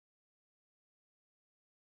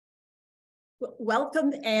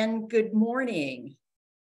Welcome and good morning.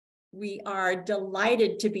 We are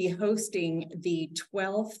delighted to be hosting the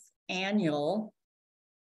 12th annual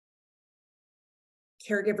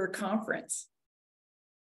Caregiver Conference.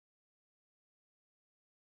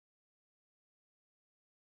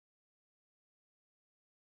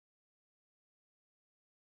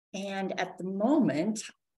 And at the moment,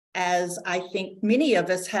 as I think many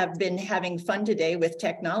of us have been having fun today with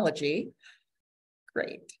technology,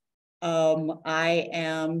 great. I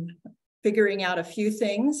am figuring out a few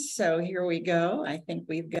things. So here we go. I think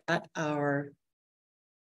we are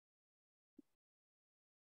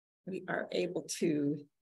able to,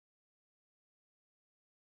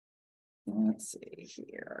 let's see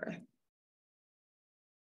here.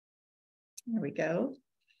 There we go.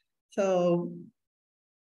 So,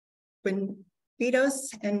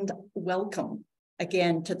 buenos and welcome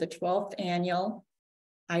again to the 12th annual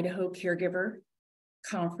Idaho Caregiver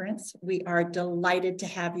Conference. We are delighted to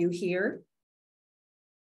have you here.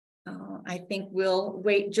 I think we'll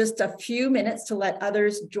wait just a few minutes to let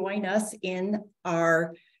others join us in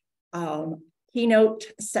our keynote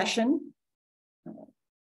session.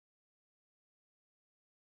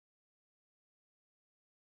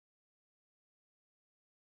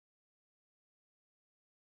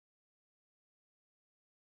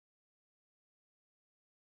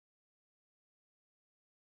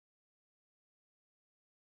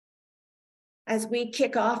 As we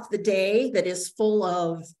kick off the day that is full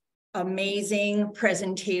of amazing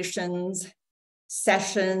presentations,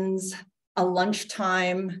 sessions, a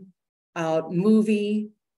lunchtime movie,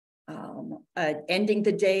 ending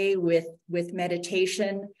the day with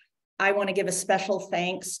meditation, I want to give a special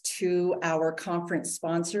thanks to our conference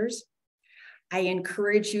sponsors. I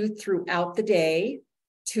encourage you throughout the day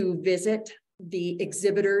to visit the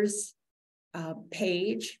exhibitors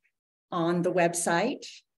page on the website.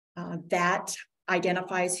 That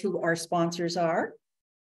identifies who our sponsors are.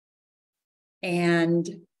 And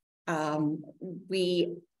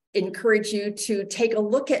we encourage you to take a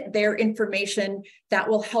look at their information that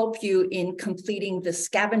will help you in completing the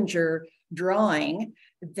scavenger drawing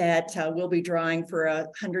that we'll be drawing for a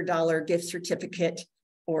 $100 gift certificate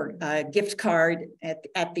or a gift card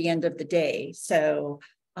at the end of the day. So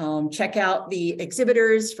check out the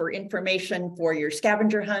exhibitors for information for your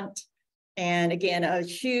scavenger hunt. And again, a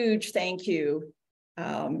huge thank you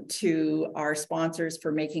to our sponsors for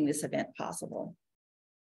making this event possible.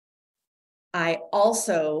 I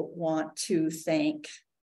also want to thank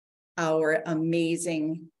our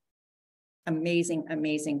amazing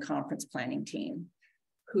conference planning team,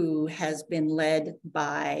 who has been led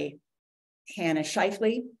by Hannah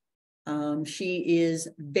Shifley. She is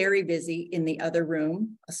very busy in the other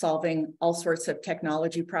room, solving all sorts of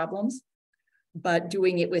technology problems, but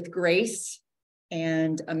doing it with grace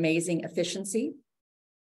and amazing efficiency.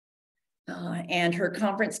 And her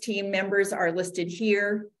conference team members are listed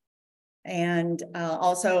here. And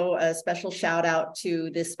also a special shout out to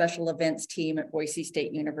this special events team at Boise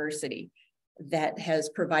State University that has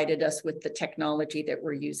provided us with the technology that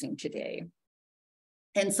we're using today.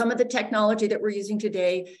 And some of the technology that we're using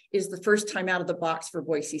today is the first time out of the box for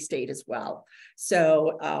Boise State as well.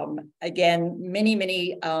 So again,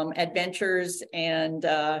 many adventures and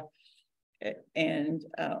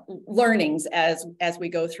learnings as we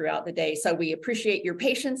go throughout the day. So we appreciate your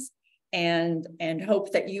patience and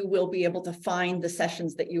hope that you will be able to find the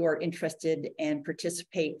sessions that you are interested and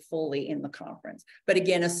participate fully in the conference. But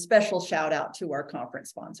again, a special shout out to our conference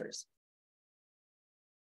sponsors.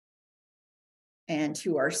 And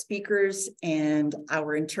to our speakers and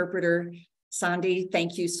our interpreter, Sandy,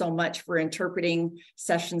 thank you so much for interpreting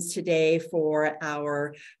sessions today for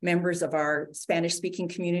our members of our Spanish-speaking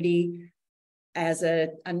community. As a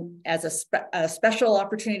special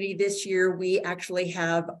opportunity this year, we actually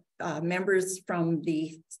have members from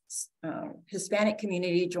the Hispanic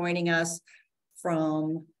community joining us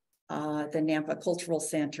from the Nampa Cultural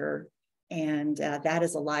Center, and that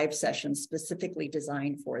is a live session specifically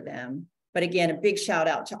designed for them. But again, a big shout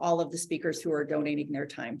out to all of the speakers who are donating their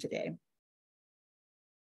time today.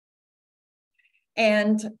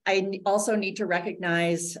 And I also need to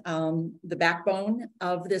recognize the backbone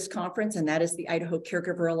of this conference, and that is the Idaho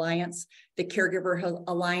Caregiver Alliance. The Caregiver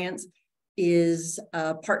Alliance is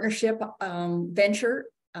a partnership venture.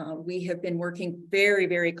 We have been working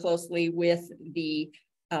very closely with the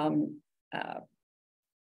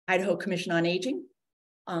Idaho Commission on Aging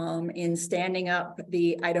in standing up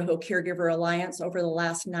the Idaho Caregiver Alliance over the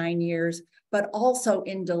last 9 years, but also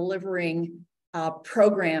in delivering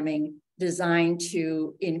programming designed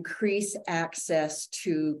to increase access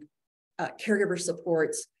to caregiver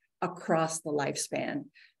supports across the lifespan.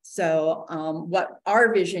 So what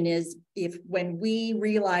our vision is, when we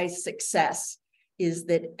realize success, is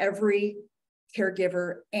that every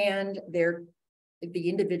caregiver and the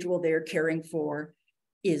individual they're caring for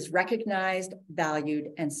is recognized, valued,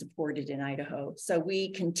 and supported in Idaho. So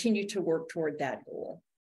we continue to work toward that goal.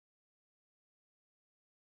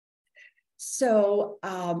 So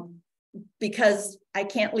because I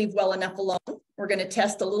can't leave well enough alone, we're going to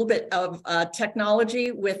test a little bit of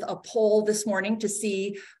technology with a poll this morning to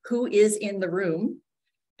see who is in the room.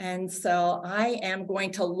 And so I am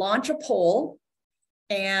going to launch a poll,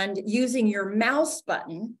 and using your mouse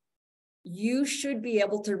button, you should be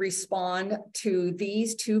able to respond to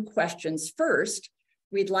these two questions. First,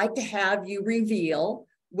 we'd like to have you reveal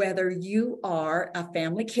whether you are a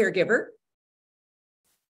family caregiver.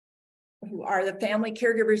 Who are the family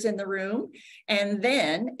caregivers in the room? And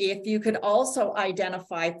then if you could also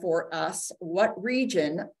identify for us, what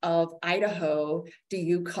region of Idaho do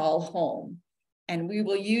you call home? And we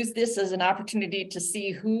will use this as an opportunity to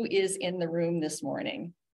see who is in the room this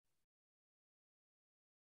morning.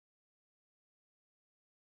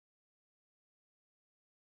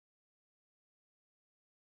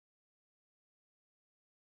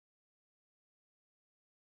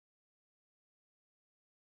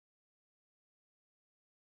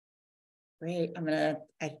 Great.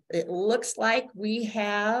 It looks like we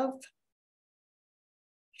have,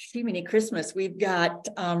 Shimini Christmas. We've got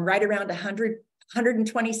right around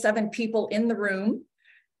 127 people in the room.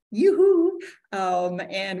 Yoo-hoo!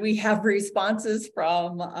 And we have responses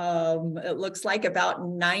from, it looks like about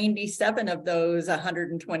 97 of those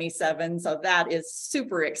 127. So that is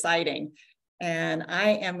super exciting. And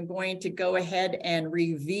I am going to go ahead and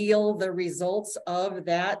reveal the results of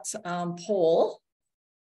that poll.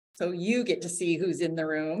 So you get to see who's in the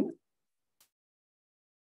room.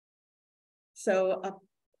 So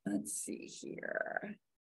let's see here.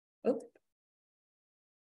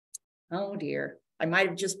 Oh dear. I might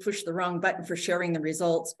have just pushed the wrong button for sharing the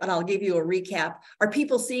results, but I'll give you a recap. Are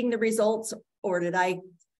people seeing the results, or did I?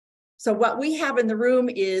 So what we have in the room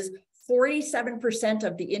is 47%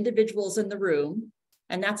 of the individuals in the room,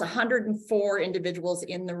 and that's 104 individuals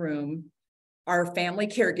in the room, are family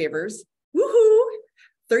caregivers. Woohoo!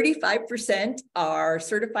 35% are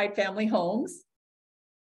certified family homes.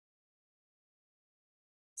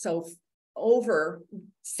 So over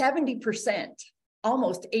 70%,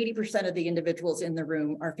 almost 80% of the individuals in the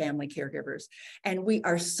room are family caregivers. And we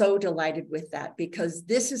are so delighted with that, because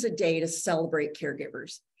this is a day to celebrate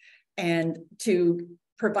caregivers and to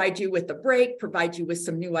provide you with a break, provide you with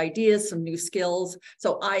some new ideas, some new skills.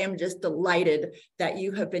 So I am just delighted that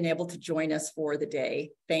you have been able to join us for the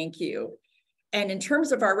day. Thank you. And in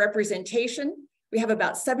terms of our representation, we have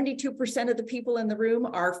about 72% of the people in the room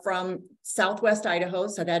are from Southwest Idaho.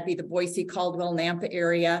 So that'd be the Boise, Caldwell, Nampa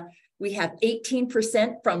area. We have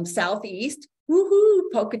 18% from Southeast. Woohoo!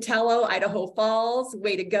 Pocatello, Idaho Falls,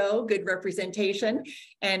 way to go, good representation.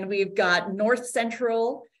 And we've got North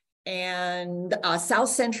Central and South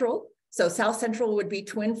Central. So South Central would be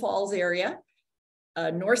Twin Falls area.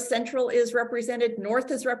 North Central is represented, North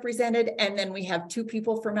is represented, and then we have 2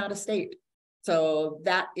 people from out of state. So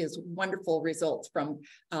that is wonderful results from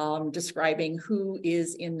describing who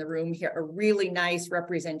is in the room here. A really nice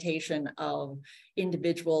representation of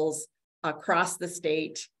individuals across the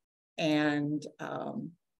state and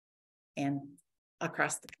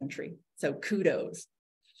across the country. So kudos.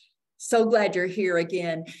 So glad you're here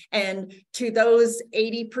again. And to those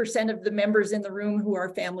 80% of the members in the room who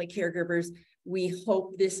are family caregivers, we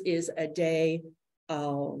hope this is a day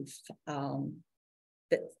of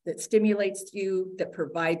that stimulates you, that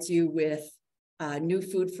provides you with new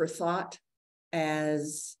food for thought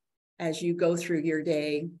as you go through your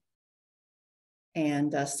day,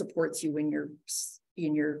 and supports you in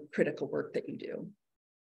your critical work that you do.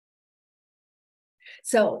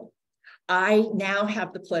 So I now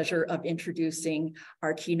have the pleasure of introducing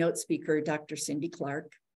our keynote speaker, Dr. Cindy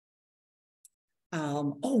Clark.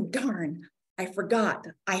 Oh, darn. I forgot.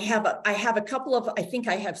 I have a couple of, I think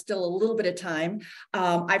I have still a little bit of time.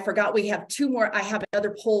 I forgot we have 2 more. I have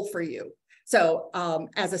another poll for you. So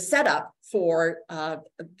as a setup for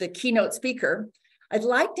the keynote speaker, I'd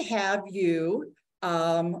like to have you,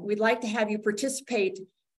 we'd like to have you participate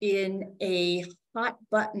in a hot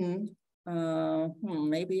button.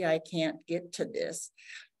 Maybe I can't get to this.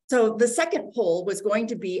 So the second poll was going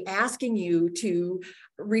to be asking you to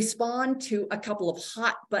respond to a couple of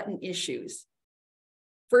hot button issues.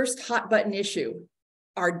 First hot button issue,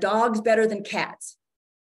 are dogs better than cats?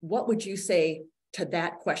 What would you say to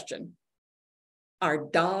that question? Are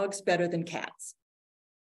dogs better than cats?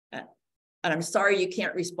 And I'm sorry you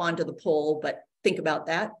can't respond to the poll, but think about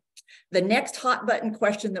that. The next hot button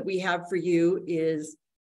question that we have for you is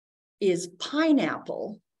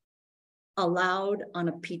pineapple allowed on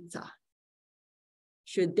a pizza?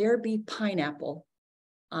 Should there be pineapple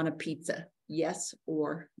on a pizza? Yes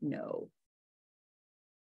or no?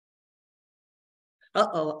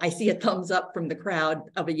 Uh-oh, I see a thumbs up from the crowd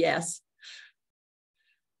of a yes.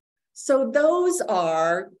 So those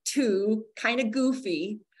are two kind of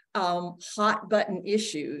goofy hot button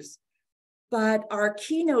issues, but our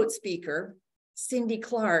keynote speaker, Cindy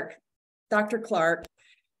Clark, Dr. Clark,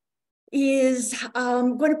 is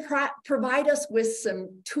going to provide us with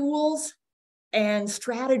some tools and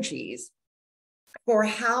strategies for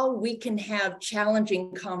how we can have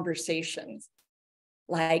challenging conversations.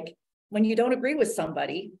 Like when you don't agree with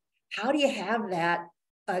somebody, how do you have that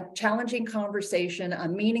a challenging conversation, a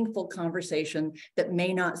meaningful conversation that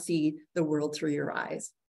may not see the world through your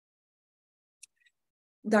eyes?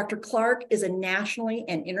 Dr. Clark is a nationally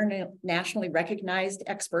and internationally recognized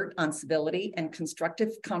expert on civility and constructive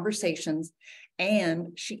conversations, and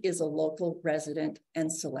she is a local resident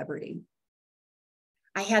and celebrity.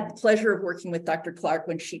 I had the pleasure of working with Dr. Clark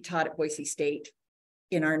when she taught at Boise State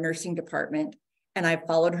in our nursing department, and I've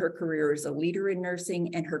followed her career as a leader in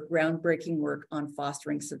nursing and her groundbreaking work on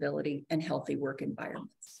fostering civility and healthy work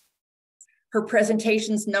environments. Her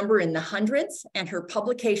presentations number in the hundreds, and her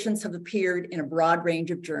publications have appeared in a broad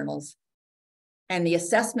range of journals. And the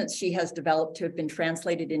assessments she has developed have been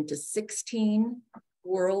translated into 16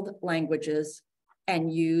 world languages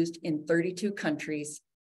and used in 32 countries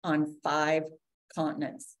on 5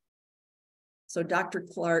 continents. So Dr.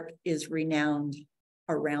 Clark is renowned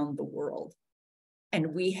around the world.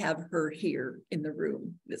 And we have her here in the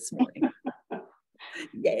room this morning.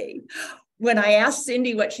 Yay. When I asked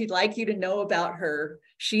Cindy what she'd like you to know about her,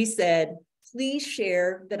 she said, please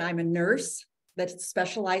share that I'm a nurse that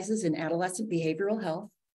specializes in adolescent behavioral health,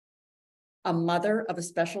 a mother of a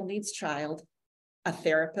special needs child, a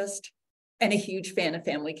therapist, and a huge fan of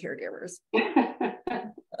family caregivers.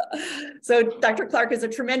 So Dr. Clark is a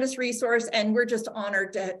tremendous resource, and we're just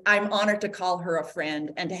honored I'm honored to call her a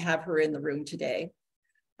friend and to have her in the room today.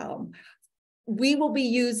 We will be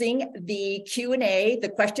using the Q&A, the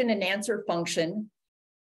question and answer function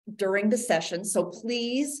during the session. So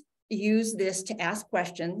please use this to ask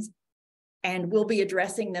questions, and we'll be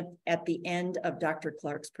addressing them at the end of Dr.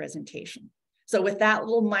 Clark's presentation. So with that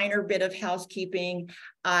little minor bit of housekeeping,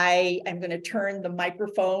 I am going to turn the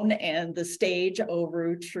microphone and the stage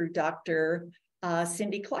over to Dr.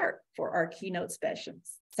 Cindy Clark for our keynote session.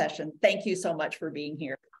 Thank you so much for being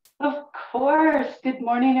here. Of course. Good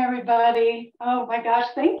morning, everybody. Oh my gosh,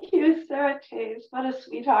 thank you, Sarah Taves. What a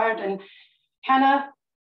sweetheart. And Hannah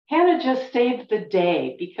just saved the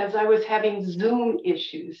day because I was having Zoom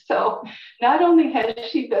issues. So not only has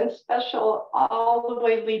she been special all the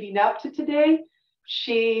way leading up to today,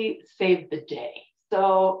 she saved the day.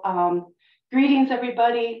 So greetings,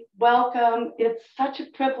 everybody. Welcome. It's such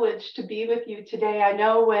a privilege to be with you today. I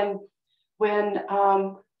know when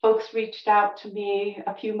folks reached out to me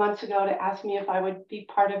a few months ago to ask me if I would be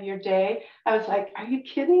part of your day, I was like, are you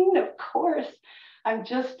kidding? Of course. I'm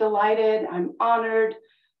just delighted. I'm honored.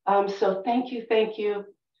 So thank you, thank you.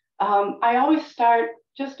 I always start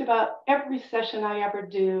just about every session I ever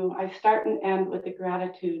do. I start and end with a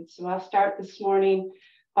gratitude. So I'll start this morning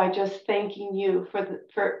by just thanking you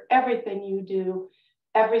for everything you do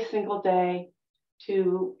every single day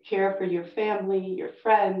to care for your family, your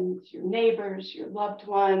friends, your neighbors, your loved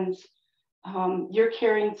ones. Your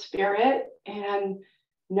caring spirit and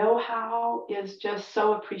know-how is just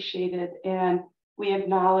so appreciated, and we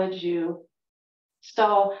acknowledge you.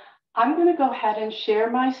 So I'm going to go ahead and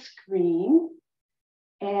share my screen,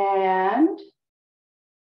 and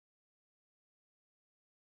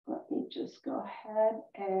let me just go ahead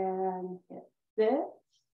and hit this.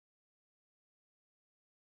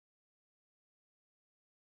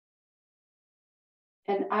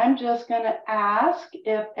 And I'm just going to ask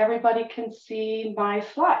if everybody can see my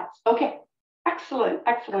slides. Okay, excellent,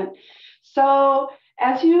 excellent. So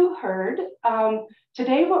as you heard,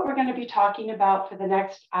 today what we're going to be talking about for the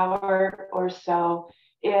next hour or so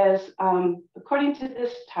is, according to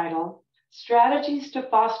this title, Strategies to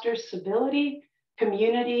Foster Civility,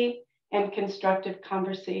 Community, and Constructive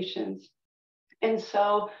Conversations. And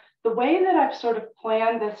so the way that I've sort of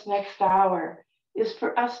planned this next hour is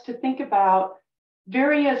for us to think about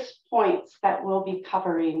various points that we'll be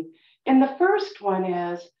covering. And the first one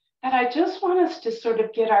is that I just want us to sort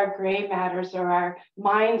of get our gray matters or our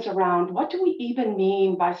minds around what do we even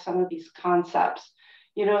mean by some of these concepts.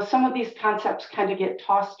 You know, some of these concepts kind of get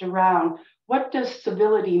tossed around. what does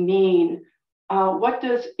civility mean? What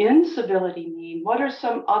does incivility mean? What are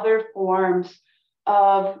some other forms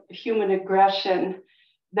of human aggression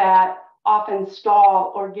that often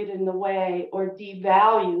stall or get in the way or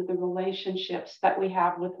devalue the relationships that we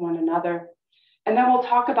have with one another? And then we'll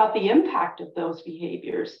talk about the impact of those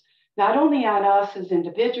behaviors, not only on us as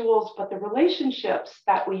individuals, but the relationships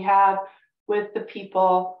that we have with the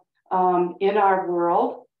people in our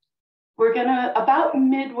world. We're gonna, about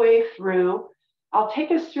midway through, I'll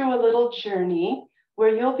take us through a little journey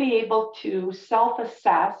where you'll be able to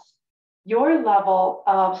self-assess your level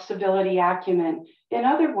of civility acumen. In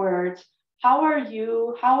other words, how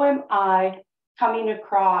am I coming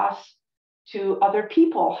across to other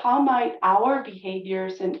people? How might our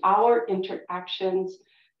behaviors and our interactions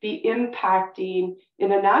be impacting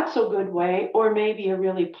in a not so good way, or maybe a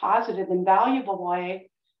really positive and valuable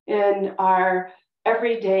way in our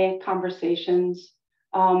everyday conversations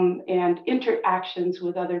and interactions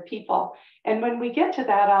with other people? And when we get to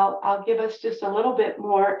that, I'll give us just a little bit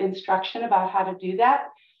more instruction about how to do that.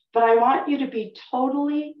 But I want you to be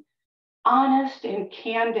totally honest and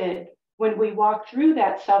candid when we walk through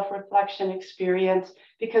that self-reflection experience,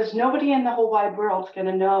 because nobody in the whole wide world is going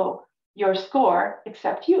to know your score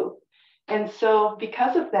except you. And so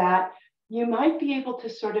because of that, you might be able to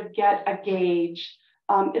sort of get a gauge.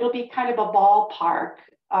 It'll be kind of a ballpark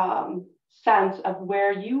sense of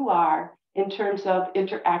where you are in terms of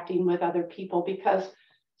interacting with other people, because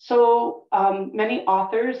so many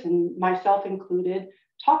authors, and myself included,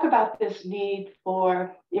 talk about this need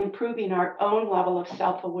for improving our own level of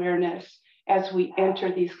self-awareness as we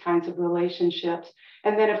enter these kinds of relationships.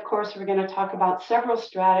 And then, of course, we're going to talk about several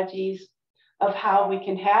strategies of how we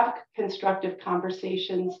can have constructive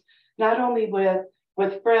conversations, not only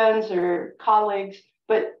with friends or colleagues,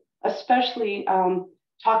 but especially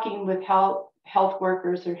talking with health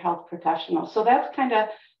workers or health professionals. So that's kind of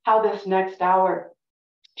how this next hour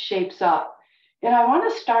shapes up. And I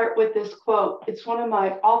want to start with this quote. It's one of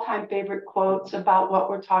my all-time favorite quotes about what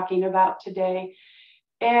we're talking about today.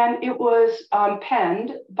 And it was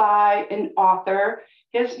penned by an author.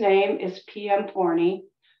 His name is P.M. Forney.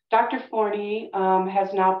 Dr. Forney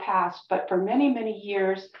has now passed, but for many, many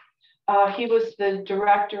years, he was the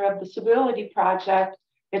director of the Civility Project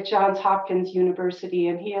at Johns Hopkins University.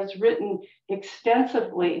 And he has written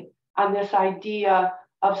extensively on this idea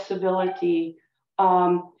of civility.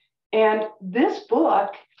 And this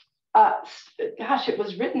book, it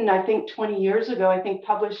was written, I think, 20 years ago, I think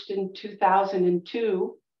published in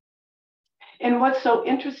 2002. And what's so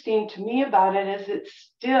interesting to me about it is it's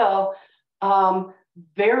still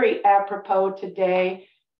very apropos today.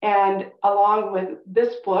 And along with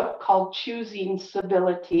this book called Choosing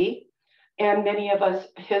Civility, and many of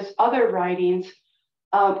his other writings,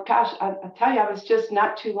 I tell you, I was just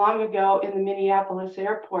not too long ago in the Minneapolis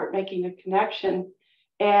airport making a connection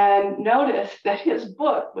and noticed that his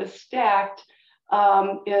book was stacked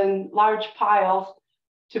in large piles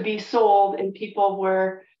to be sold, and people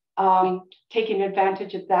were taking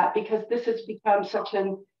advantage of that, because this has become such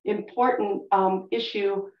an important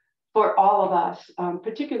issue for all of us,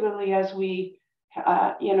 particularly as we,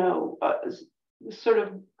 sort of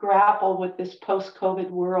grapple with this post-COVID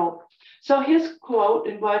world. So his quote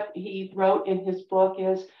and what he wrote in his book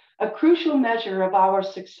is, "A crucial measure of our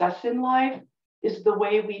success in life is the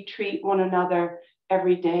way we treat one another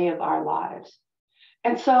every day of our lives."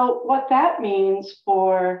 And so what that means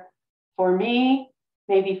for me,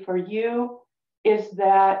 maybe for you, is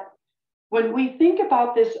that when we think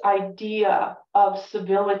about this idea of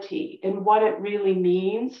civility and what it really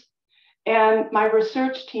means, and my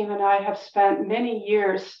research team and I have spent many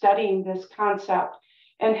years studying this concept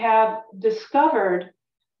and have discovered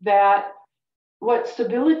that what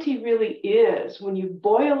civility really is, when you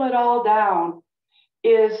boil it all down,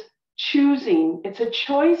 is choosing. It's a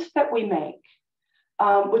choice that we make,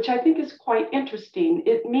 which I think is quite interesting.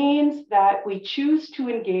 It means that we choose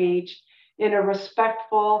to engage in a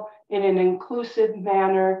respectful, in an inclusive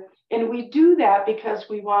manner. And we do that because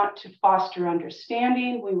we want to foster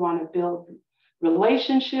understanding, we want to build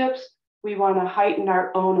relationships, we want to heighten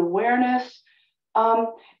our own awareness.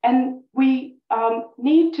 And we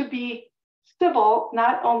need to be civil,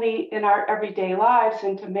 not only in our everyday lives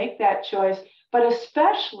and to make that choice, but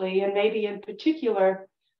especially, and maybe in particular,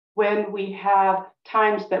 when we have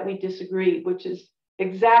times that we disagree, which is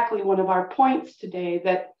exactly one of our points today,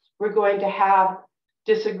 that we're going to have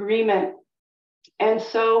disagreement. And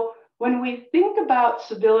so when we think about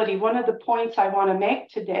civility, one of the points I want to make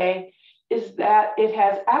today is that it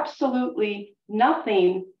has absolutely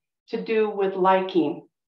nothing to do with liking.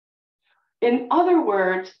 In other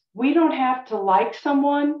words, we don't have to like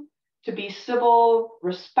someone to be civil,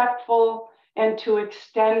 respectful, and to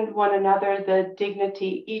extend one another the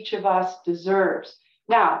dignity each of us deserves.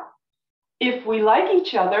 Now, if we like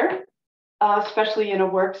each other, especially in a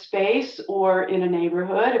workspace or in a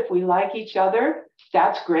neighborhood, if we like each other,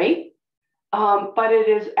 that's great. But it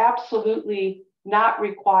is absolutely not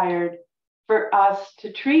required for us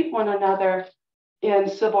to treat one another in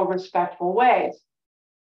civil, respectful ways.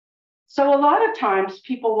 So a lot of times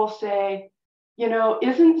people will say, you know,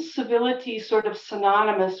 isn't civility sort of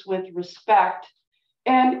synonymous with respect?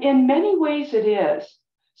 And in many ways it is.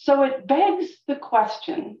 So it begs the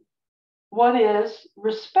question, what is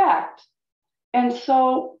respect? And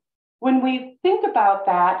so when we think about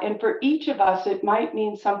that, and for each of us, it might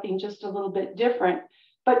mean something just a little bit different.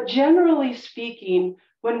 But generally speaking,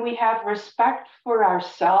 when we have respect for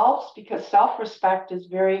ourselves, because self-respect is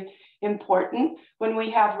very important, when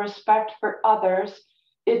we have respect for others,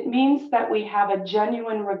 it means that we have a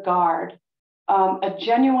genuine regard, a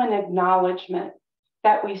genuine acknowledgement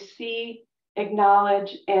that we see,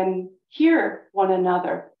 acknowledge, and hear one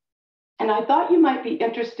another. And I thought you might be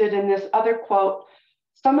interested in this other quote.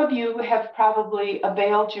 Some of you have probably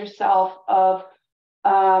availed yourself of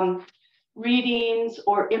readings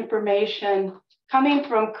or information coming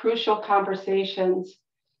from Crucial Conversations.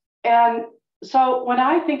 And so when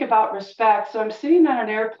I think about respect, so I'm sitting on an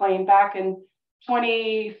airplane back in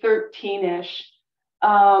 2013-ish,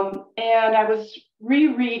 and I was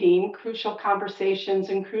rereading Crucial Conversations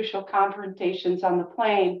and Crucial Confrontations on the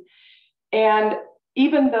plane. And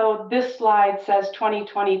even though this slide says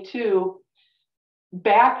 2022,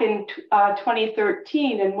 back in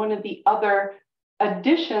 2013, in one of the other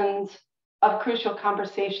editions of Crucial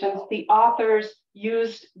Conversations, the authors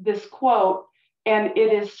used this quote, and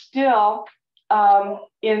it is still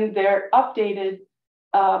in their updated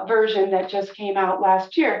version that just came out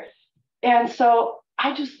last year. And so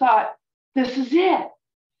I just thought, this is it.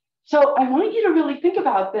 So I want you to really think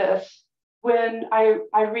about this when I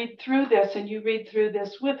read through this and you read through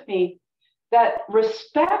this with me, that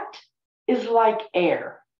respect is like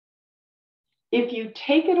air. If you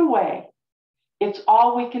take it away, it's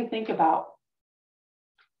all we can think about.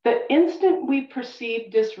 The instant we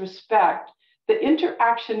perceive disrespect, the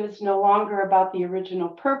interaction is no longer about the original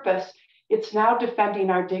purpose. It's now defending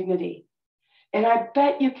our dignity. And I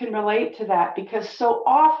bet you can relate to that, because so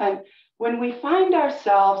often when we find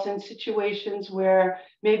ourselves in situations where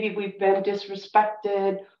maybe we've been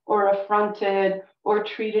disrespected or affronted or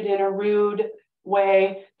treated in a rude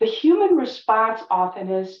way, the human response often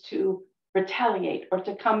is to retaliate or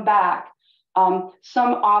to come back.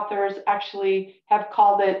 Some authors actually have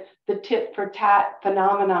called it the tit for tat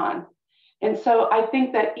phenomenon. And so I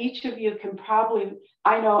think that each of you can probably,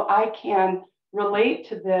 I know I can relate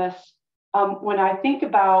to this when I think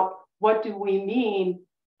about what do we mean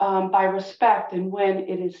by respect and when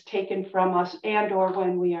it is taken from us and or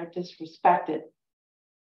when we are disrespected.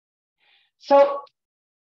 So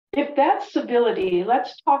if that's civility,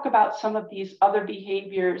 let's talk about some of these other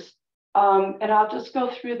behaviors. And I'll just go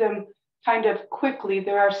through them kind of quickly.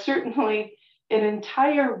 There are certainly an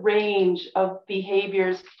entire range of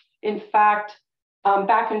behaviors. In fact,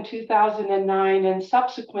 back in 2009 and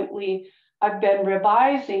subsequently, I've been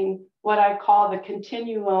revising what I call the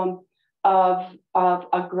continuum of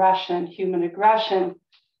aggression, human aggression.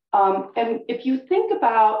 And if you think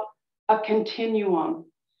about a continuum,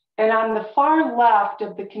 and on the far left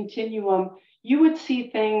of the continuum, you would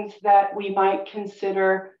see things that we might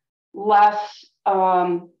consider less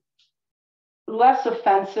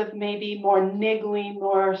offensive, maybe more niggling,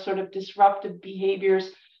 more sort of disruptive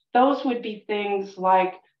behaviors. Those would be things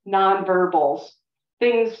like nonverbals,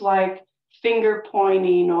 things like finger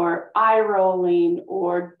pointing or eye rolling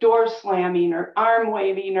or door slamming or arm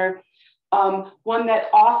waving, or one that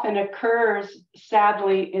often occurs,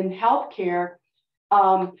 sadly, in healthcare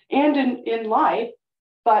and in life,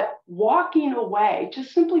 but walking away,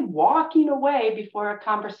 just simply walking away before a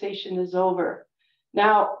conversation is over.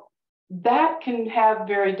 Now, that can have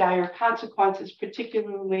very dire consequences,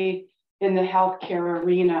 particularly in the healthcare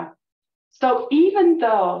arena. So even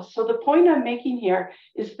though, so the point I'm making here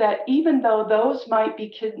is that even though those might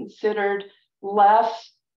be considered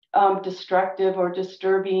less destructive or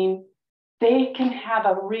disturbing, they can have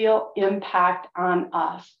a real impact on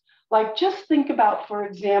us. Like, just think about, for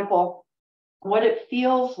example, what it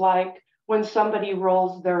feels like when somebody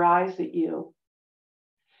rolls their eyes at you.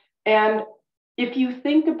 And if you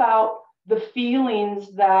think about the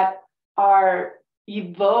feelings that are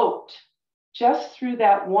evoked just through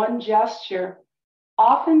that one gesture,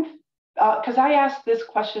 often, because I asked this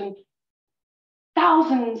question,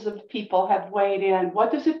 thousands of people have weighed in.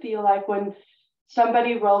 What does it feel like when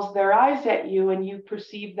somebody rolls their eyes at you and you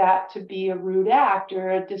perceive that to be a rude act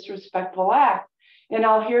or a disrespectful act. And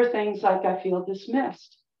I'll hear things like, I feel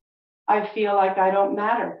dismissed. I feel like I don't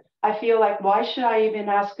matter. I feel like, why should I even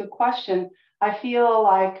ask a question? I feel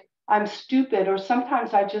like I'm stupid, or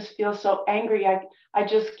sometimes I just feel so angry. I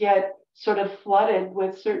just get sort of flooded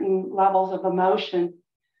with certain levels of emotion.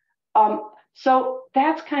 So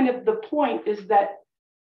that's kind of the point, is that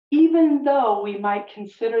even though we might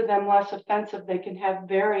consider them less offensive, they can have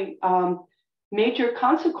very major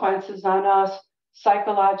consequences on us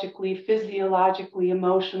psychologically, physiologically,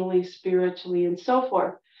 emotionally, spiritually, and so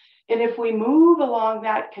forth. And if we move along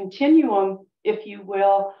that continuum, if you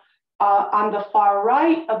will, on the far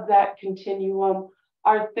right of that continuum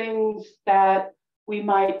are things that we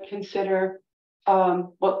might consider,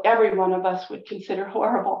 well, every one of us would consider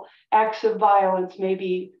horrible. Acts of violence,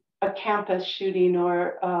 maybe a campus shooting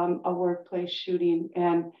or a workplace shooting,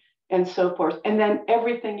 and so forth. And then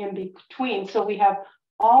everything in between. So we have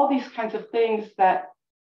all these kinds of things that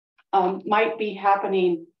might be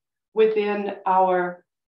happening within our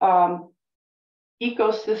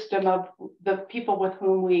ecosystem of the people with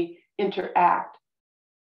whom we interact.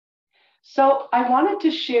 So I wanted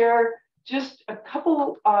to share just a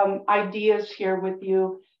couple ideas here with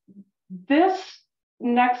you. This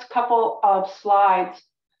next couple of slides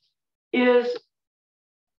is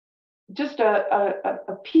just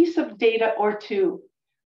a piece of data or two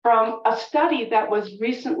from a study that was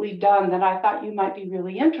recently done that I thought you might be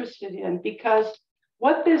really interested in, because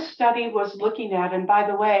what this study was looking at, and by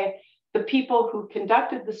the way, the people who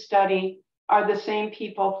conducted the study are the same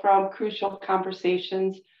people from Crucial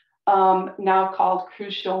Conversations, now called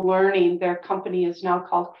Crucial Learning. Their company is now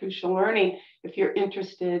called Crucial Learning, if you're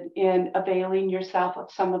interested in availing yourself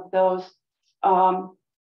of some of those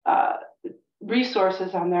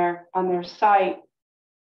resources on their site.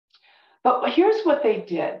 But here's what they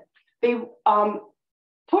did. They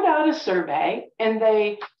put out a survey and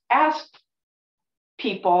they asked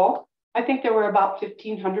people, I think there were about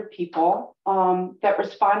 1,500 people that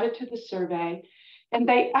responded to the survey, and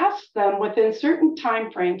they asked them within certain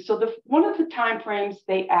time frames. So one of the time frames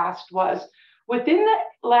they asked was within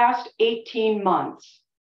the last 18 months,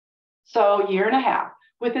 so a year and a half,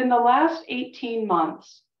 within the last 18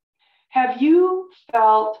 months, have you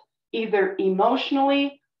felt either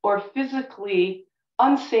emotionally or physically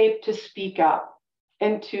unsafe to speak up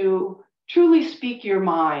and to truly speak your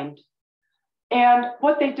mind? And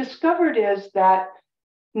what they discovered is that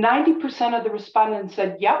 90% of the respondents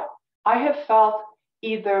said, yep, I have felt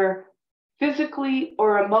either physically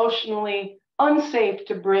or emotionally unsafe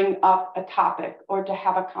to bring up a topic or to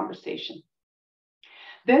have a conversation.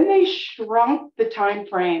 Then they shrunk the time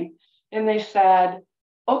frame and they said,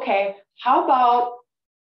 okay, how about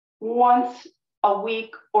once a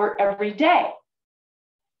week or every day?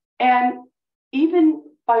 And even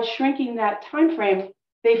by shrinking that time frame,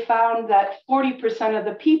 they found that 40% of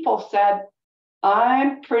the people said,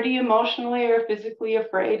 I'm pretty emotionally or physically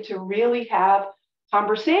afraid to really have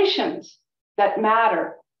conversations that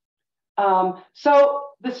matter. So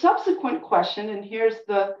the subsequent question, and here's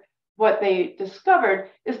what they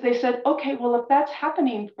discovered, is they said, okay, well, if that's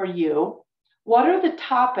happening for you, what are the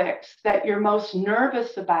topics that you're most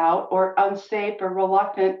nervous about or unsafe or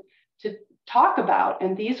reluctant to talk about?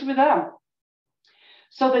 And these were them.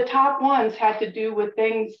 So the top ones had to do with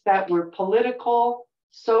things that were political,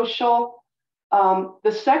 social.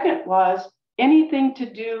 The second was anything to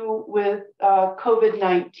do with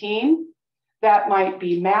COVID-19. That might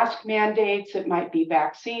be mask mandates, it might be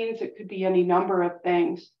vaccines, it could be any number of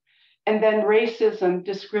things. And then racism,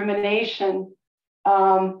 discrimination,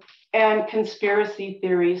 and conspiracy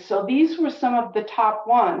theories. So these were some of the top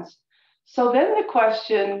ones. So then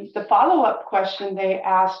the follow-up question they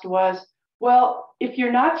asked was, well, if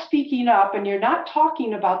you're not speaking up and you're not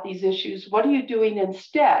talking about these issues, what are you doing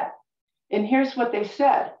instead? And here's what they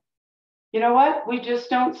said. You know what? We just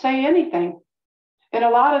don't say anything. And a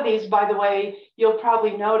lot of these, by the way, you'll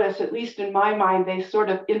probably notice, at least in my mind, they sort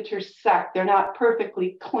of intersect. They're not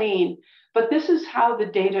perfectly clean. But this is how the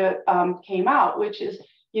data came out, which is,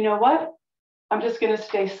 you know what? I'm just going to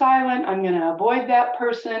stay silent. I'm going to avoid that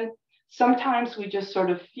person. Sometimes we just sort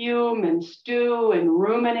of fume and stew and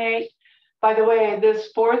ruminate. By the way, this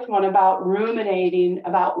fourth one about ruminating,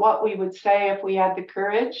 about what we would say if we had the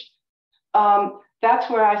courage, that's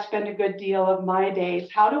where I spend a good deal of my days.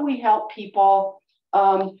 How do we help people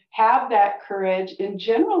have that courage? And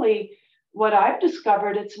generally, what I've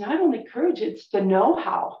discovered, it's not only courage, it's the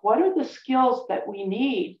know-how. What are the skills that we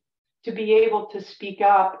need to be able to speak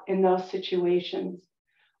up in those situations?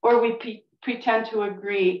 Or we pretend to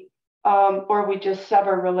agree, or we just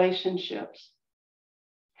sever relationships.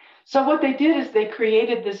 So what they did is they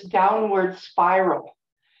created this downward spiral.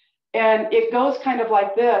 And it goes kind of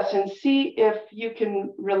like this, and see if you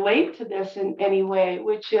can relate to this in any way,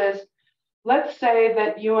 which is, let's say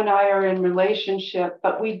that you and I are in relationship,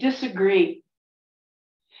 but we disagree.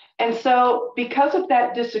 And so because of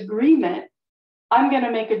that disagreement, I'm going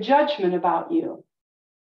to make a judgment about you.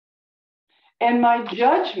 And my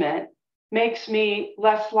judgment makes me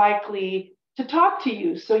less likely to talk to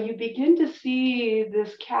you. So you begin to see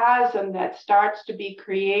this chasm that starts to be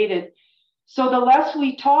created. So the less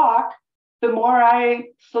we talk, the more I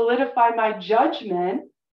solidify my judgment.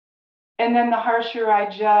 And then the harsher I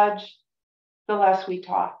judge, the less we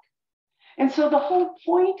talk. And so the whole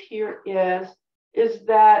point here is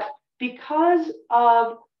that because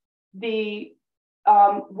of the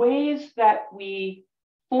ways that we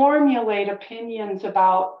formulate opinions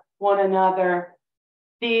about one another,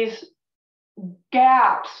 these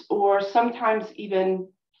gaps or sometimes even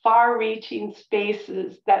far-reaching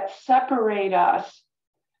spaces that separate us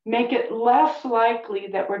make it less likely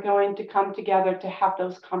that we're going to come together to have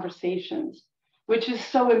those conversations, which is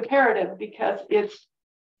so imperative because it's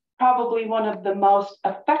probably one of the most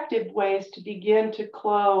effective ways to begin to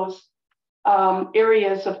close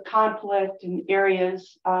areas of conflict and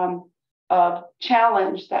areas of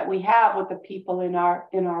challenge that we have with the people in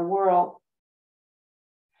our world.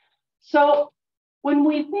 So when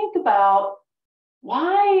we think about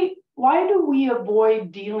why do we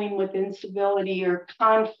avoid dealing with incivility or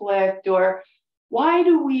conflict, or why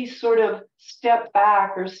do we sort of step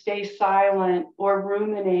back or stay silent or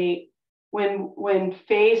ruminate when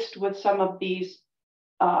faced with some of these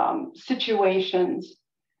situations?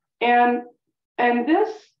 And this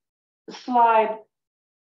slide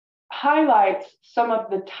highlights some of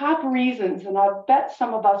the top reasons, and I bet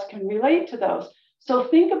some of us can relate to those. So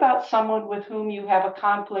think about someone with whom you have a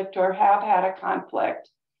conflict or have had a conflict,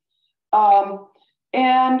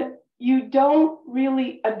 and you don't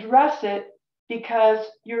really address it because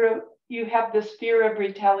you have this fear of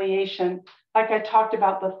retaliation. Like I talked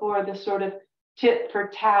about before, this sort of tit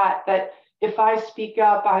for tat, that if I speak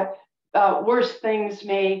up, worse things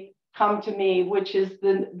may come to me, which is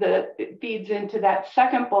it feeds into that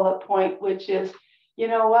second bullet point, which is, you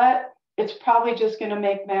know what? It's probably just going to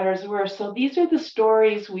make matters worse. So these are the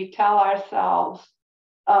stories we tell ourselves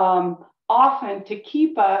often to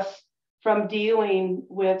keep us from dealing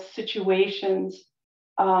with situations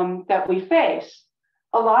that we face.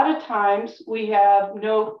 A lot of times we have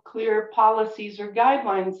no clear policies or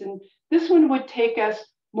guidelines, and this one would take us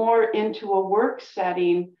more into a work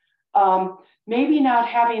setting, maybe not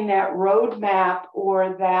having that roadmap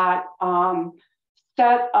or that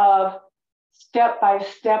set of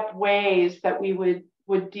step-by-step ways that we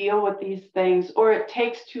would deal with these things, or it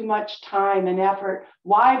takes too much time and effort.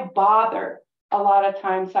 Why bother? A lot of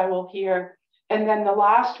times I will hear. And then the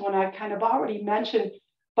last one I kind of already mentioned,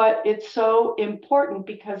 but it's so important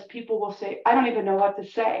because people will say, I don't even know what to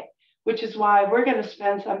say, which is why we're going to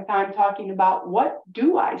spend some time talking about, what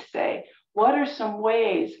do I say? What are some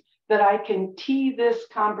ways that I can tee this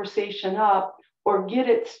conversation up or get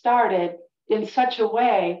it started in such a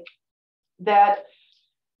way that,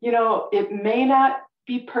 you know, it may not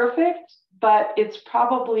be perfect, but it's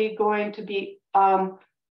probably going to be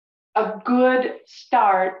a good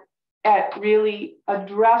start at really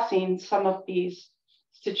addressing some of these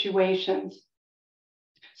situations.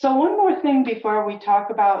 So one more thing before we talk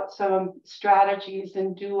about some strategies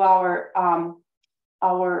and do our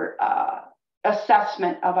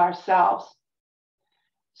assessment of ourselves.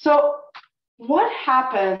 So what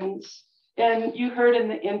happens, and you heard in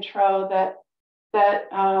the intro that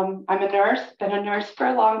I'm a nurse, been a nurse for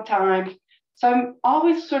a long time. So I'm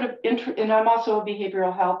always sort of, and I'm also a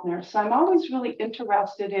behavioral health nurse. So I'm always really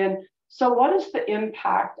interested in, so what is the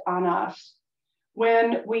impact on us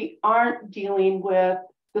when we aren't dealing with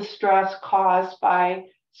the stress caused by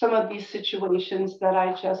some of these situations that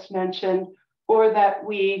I just mentioned, or that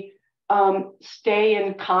we stay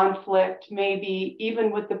in conflict, maybe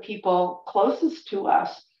even with the people closest to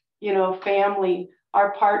us, you know, family,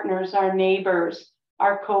 our partners, our neighbors,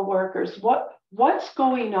 our coworkers, what's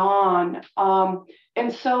going on?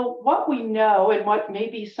 And so what we know, and what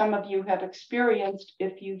maybe some of you have experienced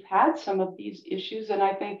if you've had some of these issues, and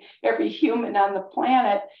I think every human on the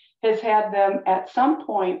planet has had them at some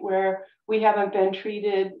point where we haven't been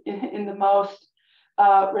treated in the most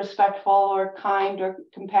respectful or kind or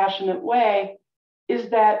compassionate way, is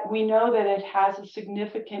that we know that it has a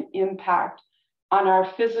significant impact on our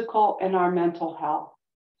physical and our mental health.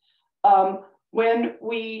 When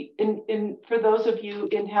we, for those of you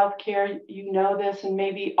in healthcare, you know this, and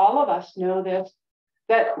maybe all of us know this,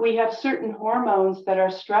 that we have certain hormones that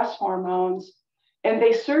are stress hormones, and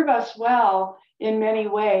they serve us well in many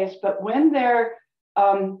ways. But when they're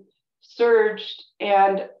surged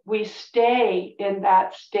and we stay in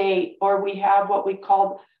that state, or we have what we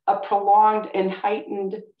call a prolonged and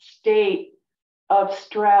heightened state of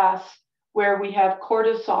stress, where we have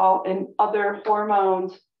cortisol and other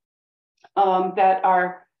hormones that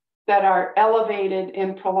are elevated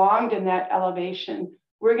and prolonged in that elevation,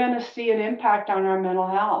 we're going to see an impact on our mental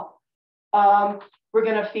health. We're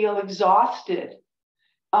going to feel exhausted.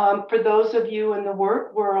 For those of you in the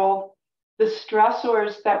work world, the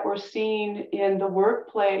stressors that we're seeing in the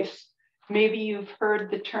workplace, maybe you've heard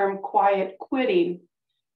the term quiet quitting,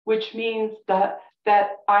 which means that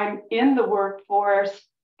I'm in the workforce,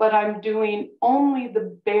 but I'm doing only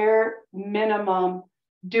the bare minimum,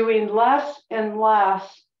 doing less and less.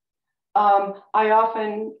 I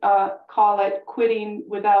often call it quitting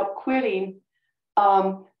without quitting.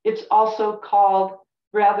 It's also called,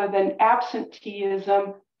 rather than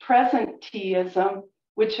absenteeism, presenteeism,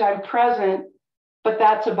 which I'm present, but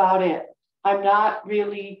that's about it. I'm not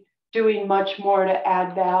really doing much more to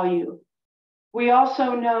add value. We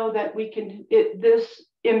also know that this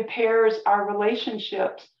impairs our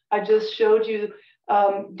relationships. I just showed you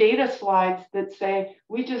data slides that say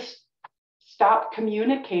we just stop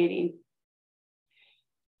communicating.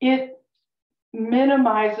 It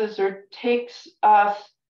minimizes or takes us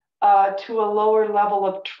to a lower level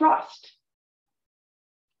of trust.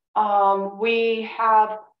 We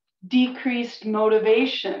have decreased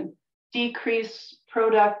motivation, decreased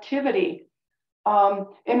productivity.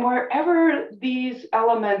 And wherever these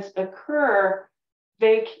elements occur,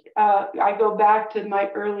 I go back to my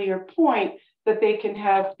earlier point that they can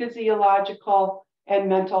have physiological and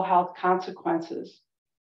mental health consequences,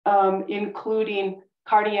 including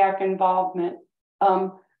cardiac involvement,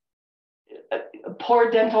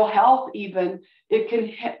 poor dental health even. It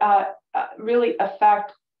can really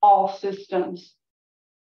affect all systems.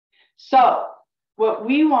 So what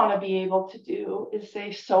we want to be able to do is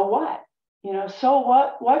say, so what? So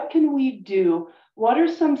what can we do? What are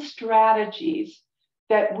some strategies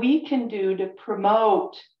that we can do to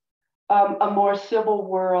promote a more civil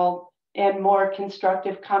world and more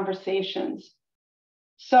constructive conversations?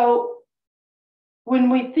 So when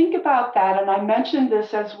we think about that, and I mentioned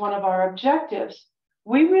this as one of our objectives,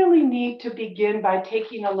 we really need to begin by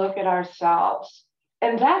taking a look at ourselves.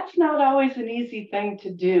 And that's not always an easy thing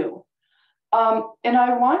to do. And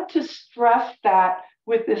I want to stress that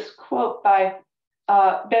with this quote by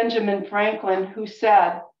Benjamin Franklin, who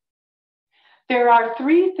said, "There are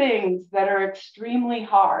three things that are extremely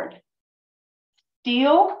hard: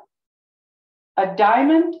 steel, a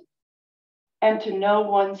diamond, and to know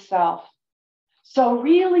oneself." So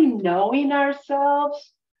really knowing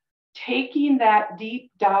ourselves, taking that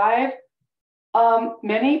deep dive,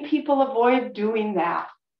 many people avoid doing that.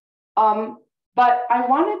 But I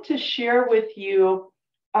wanted to share with you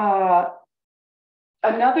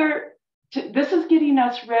this is getting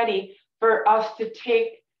us ready for us to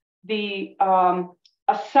take the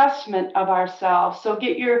assessment of ourselves. So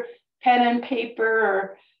get your pen and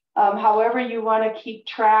paper, or however you want to keep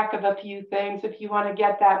track of a few things if you want to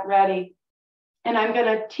get that ready. And I'm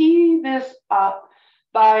going to tee this up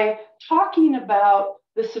by talking about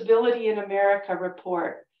the Civility in America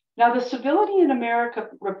report. Now, the Civility in America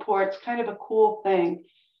report's kind of a cool thing.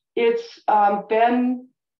 It's been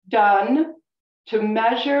done to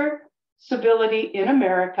measure civility in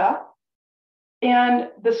America. And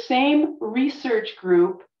the same research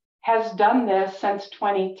group has done this since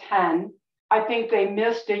 2010. I think they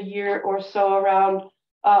missed a year or so around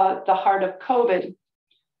the heart of COVID.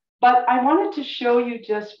 But I wanted to show you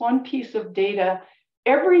just one piece of data.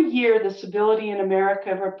 Every year, the Civility in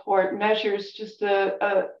America report measures just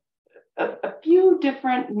a few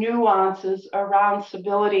different nuances around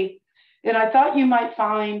civility. And I thought you might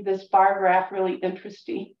find this bar graph really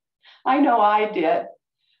interesting. I know I did.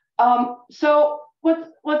 So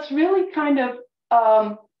what's really kind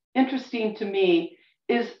of interesting to me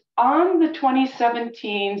is on the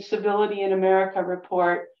 2017 Civility in America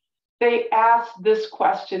report, they asked this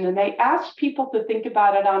question, and they asked people to think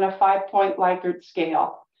about it on a 5-point Likert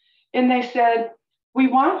scale. And they said, we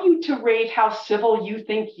want you to rate how civil you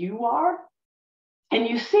think you are. And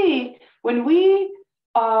you see, when we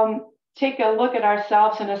take a look at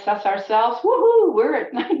ourselves and assess ourselves, woohoo,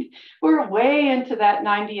 we're way into that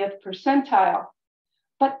 90th percentile.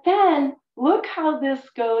 But then look how this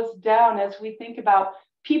goes down as we think about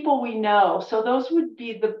people we know. So those would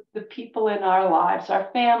be the people in our lives, our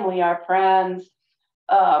family, our friends,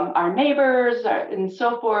 our neighbors, and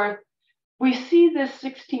so forth. we see this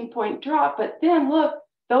 16-point drop, but then look,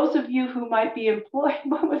 those of you who might be employed,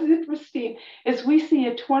 what was interesting is we see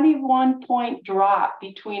a 21-point drop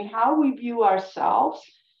between how we view ourselves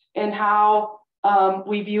and how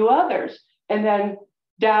we view others. And then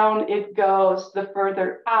down it goes the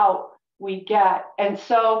further out we get. And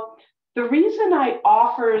so the reason I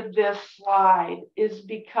offer this slide is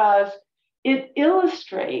because it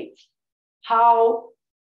illustrates how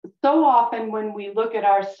so often when we look at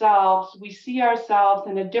ourselves, we see ourselves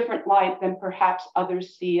in a different light than perhaps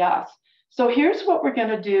others see us. So here's what we're going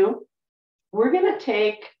to do. We're going to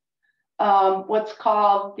take what's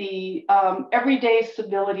called the Everyday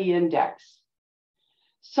Civility Index.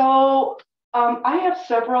 So I have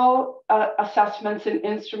several assessments and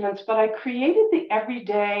instruments, but I created the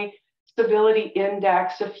Everyday Civility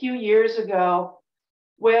Index a few years ago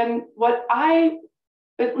when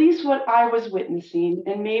at least what I was witnessing,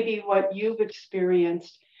 and maybe what you've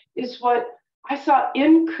experienced, is what I saw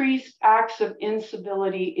increased acts of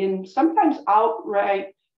incivility in sometimes outright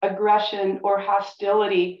aggression or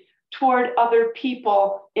hostility toward other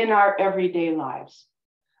people in our everyday lives.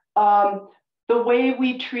 The way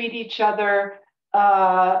we treat each other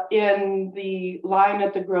in the line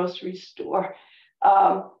at the grocery store,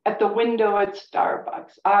 at the window at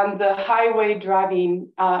Starbucks, on the highway driving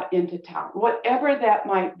into town, whatever that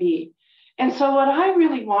might be. And so what I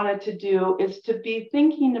really wanted to do is to be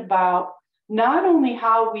thinking about not only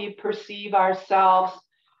how we perceive ourselves,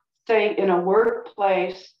 say in a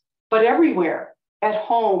workplace, but everywhere, at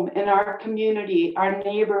home, in our community, our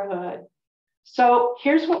neighborhood. So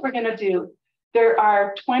here's what we're going to do. There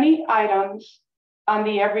are 20 items on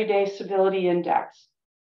the Everyday Civility Index.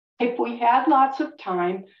 If we had lots of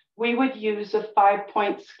time, we would use a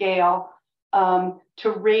 5-point scale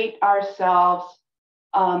to rate ourselves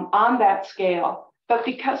on that scale. But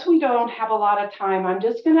because we don't have a lot of time, I'm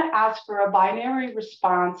just going to ask for a binary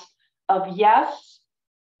response of yes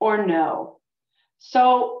or no.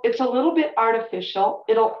 So it's a little bit artificial.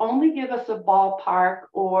 It'll only give us a ballpark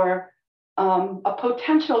or a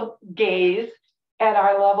potential gaze at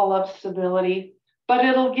our level of civility, but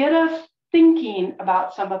it'll get us thinking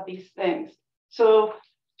about some of these things. So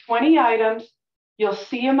 20 items, you'll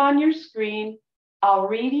see them on your screen. I'll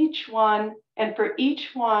read each one, and for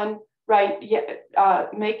each one,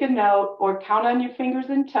 make a note or count on your fingers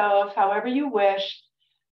and toes, however you wish.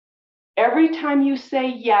 Every time you say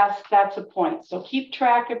yes, that's a point. So keep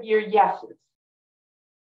track of your yeses.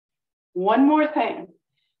 One more thing,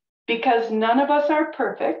 because none of us are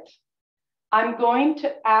perfect, I'm going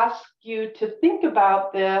to ask you to think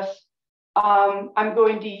about this. I'm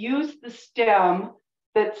going to use the stem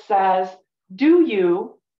that says, do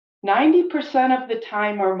you 90% of the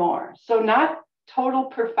time or more? So not total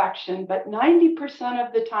perfection, but 90%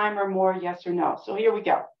 of the time or more, yes or no. So here we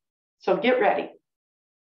go. So get ready.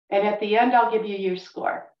 And at the end, I'll give you your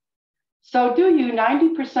score. So do you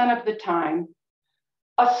 90% of the time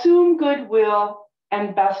assume goodwill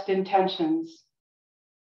and best intentions?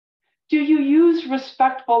 Do you use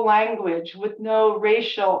respectful language with no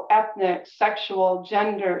racial, ethnic, sexual,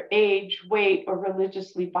 gender, age, weight, or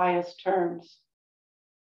religiously biased terms?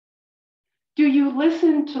 Do you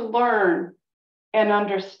listen to learn and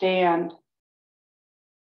understand?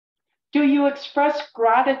 Do you express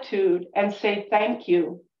gratitude and say thank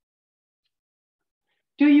you?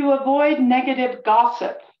 Do you avoid negative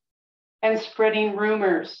gossip and spreading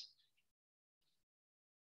rumors?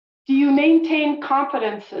 Do you maintain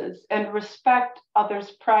confidences and respect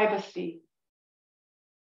others' privacy?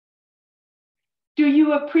 Do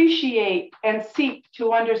you appreciate and seek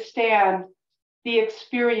to understand the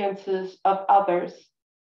experiences of others?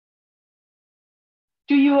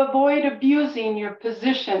 Do you avoid abusing your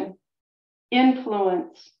position,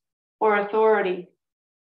 influence, or authority?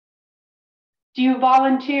 Do you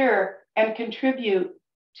volunteer and contribute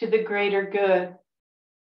to the greater good?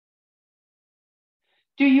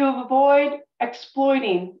 Do you avoid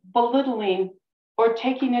exploiting, belittling, or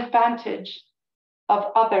taking advantage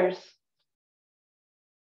of others?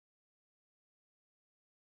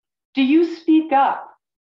 Do you speak up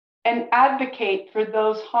and advocate for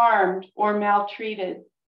those harmed or maltreated?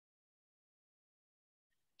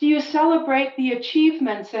 Do you celebrate the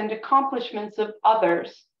achievements and accomplishments of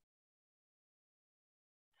others?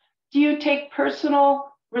 Do you take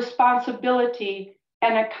personal responsibility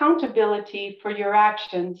and accountability for your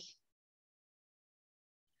actions?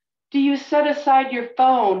 Do you set aside your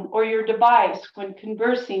phone or your device when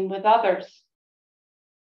conversing with others?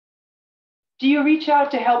 Do you reach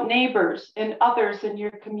out to help neighbors and others in your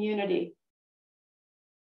community?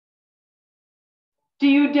 Do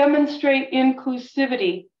you demonstrate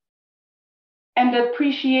inclusivity and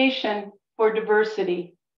appreciation for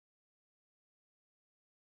diversity?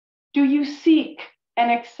 Do you seek and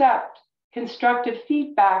accept constructive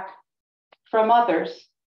feedback from others?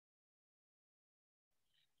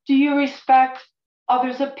 Do you respect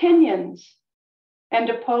others' opinions and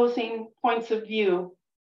opposing points of view?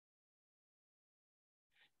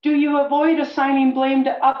 Do you avoid assigning blame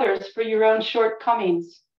to others for your own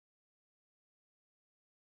shortcomings?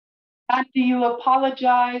 And do you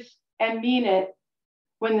apologize and mean it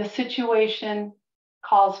when the situation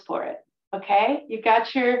calls for it? Okay, you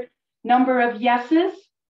got your number of yeses.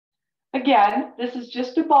 Again, this is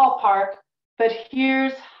just a ballpark, but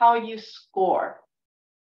here's how you score.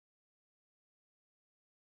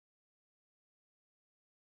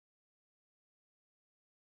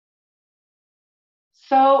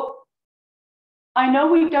 So I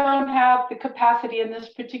know we don't have the capacity in this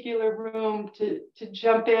particular room to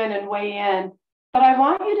jump in and weigh in, but I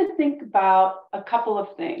want you to think about a couple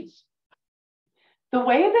of things. The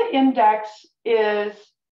way the index is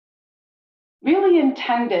really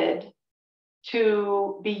intended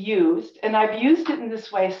to be used, and I've used it in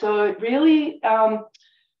this way, so it really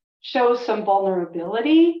shows some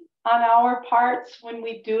vulnerability on our parts when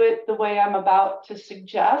we do it the way I'm about to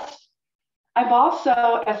suggest. I've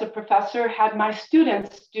also, as a professor, had my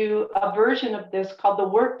students do a version of this called the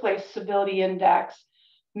Workplace Civility Index,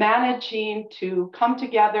 managing to come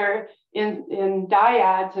together in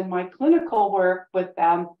dyads in my clinical work with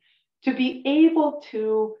them to be able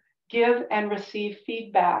to give and receive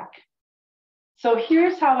feedback. So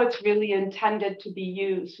here's how it's really intended to be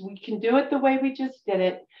used. We can do it the way we just did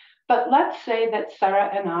it, but let's say that Sarah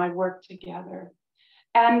and I work together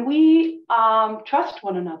and we trust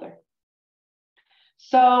one another.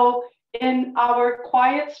 So in our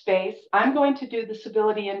quiet space, I'm going to do the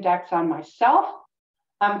civility index on myself.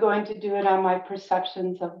 I'm going to do it on my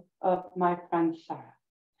perceptions of my friend Sarah.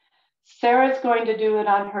 Sarah's going to do it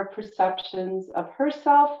on her perceptions of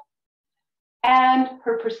herself and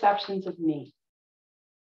her perceptions of me.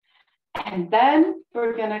 And then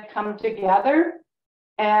we're going to come together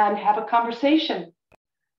and have a conversation.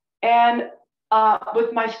 And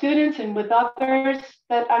with my students and with others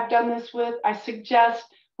that I've done this with, I suggest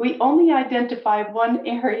we only identify one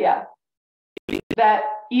area that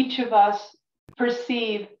each of us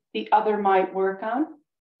perceive the other might work on.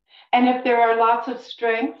 And if there are lots of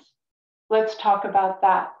strengths, let's talk about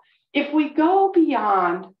that. If we go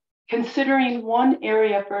beyond considering one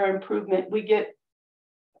area for improvement, we get,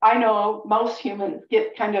 I know most humans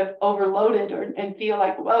get kind of overloaded and feel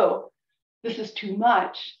like, whoa, this is too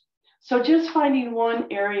much. So just finding one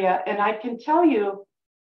area, and I can tell you,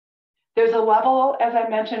 there's a level, as I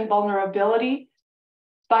mentioned, vulnerability,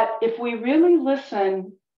 but if we really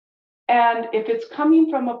listen, and if it's coming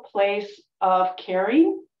from a place of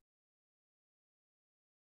caring,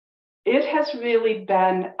 it has really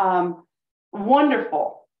been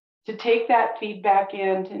wonderful to take that feedback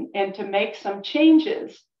in and to make some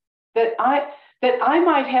changes that I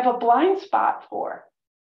might have a blind spot for,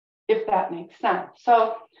 if that makes sense.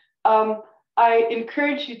 So I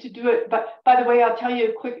encourage you to do it. But by the way, I'll tell you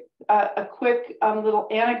a quick little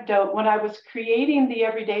anecdote. When I was creating the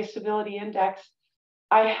Everyday Civility Index,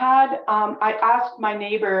 I asked my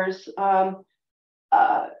neighbors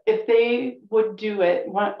if they would do it.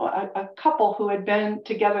 A couple who had been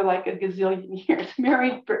together like a gazillion years,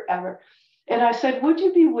 married forever. And I said, would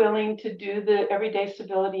you be willing to do the Everyday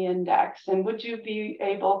Civility Index? And would you be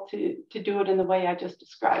able to do it in the way I just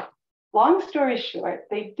described? Long story short,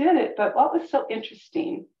 they did it. But what was so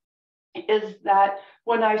interesting is that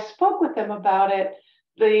when I spoke with them about it,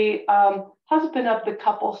 the husband of the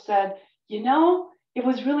couple said, you know, it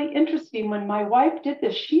was really interesting when my wife did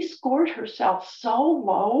this, she scored herself so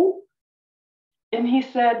low. And he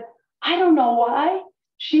said, I don't know why.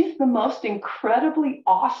 She's the most incredibly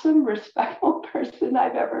awesome, respectful person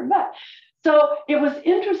I've ever met. So it was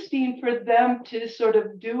interesting for them to sort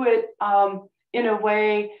of do it in a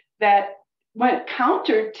way that went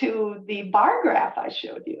counter to the bar graph I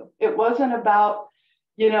showed you. It wasn't about,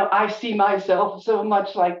 you know, I see myself so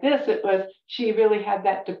much like this. It was, she really had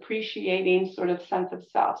that depreciating sort of sense of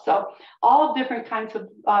self. So all different kinds of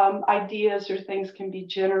ideas or things can be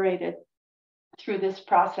generated through this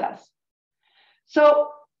process. So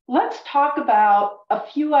let's talk about a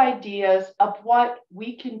few ideas of what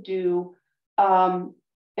we can do.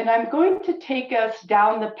 And I'm going to take us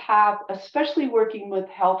down the path, especially working with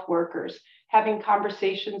health workers, having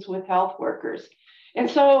conversations with health workers. And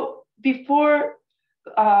so before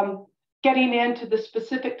getting into the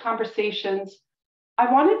specific conversations,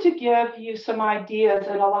 I wanted to give you some ideas.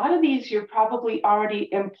 And a lot of these you're probably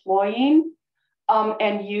already employing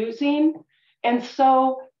and using. And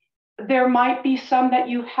so there might be some that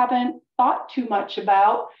you haven't thought too much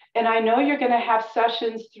about. And I know you're going to have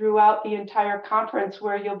sessions throughout the entire conference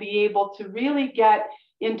where you'll be able to really get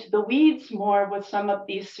into the weeds more with some of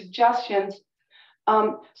these suggestions.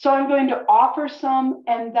 So I'm going to offer some,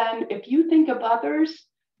 and then if you think of others,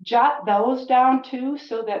 jot those down too,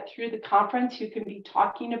 so that through the conference you can be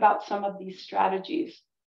talking about some of these strategies.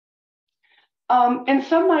 And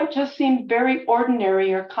some might just seem very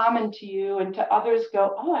ordinary or common to you, and to others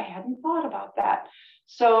go, oh, I hadn't thought about that.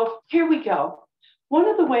 So here we go. One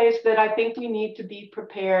of the ways that I think we need to be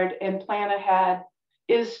prepared and plan ahead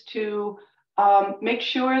is to make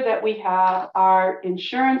sure that we have our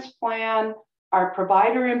insurance plan, our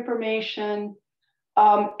provider information,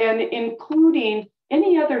 and including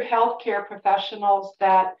any other healthcare professionals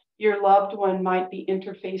that your loved one might be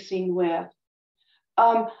interfacing with.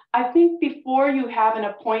 I think before you have an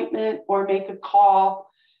appointment or make a call,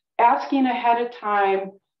 asking ahead of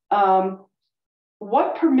time,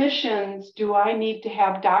 what permissions do I need to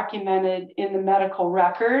have documented in the medical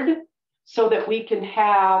record so that we can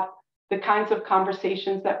have the kinds of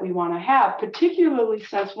conversations that we want to have, particularly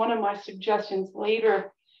since one of my suggestions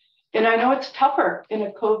later, and I know it's tougher in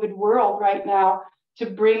a COVID world right now to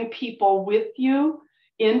bring people with you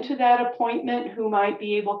into that appointment who might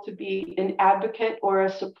be able to be an advocate or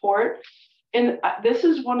a support. And this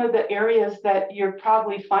is one of the areas that you're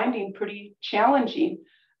probably finding pretty challenging.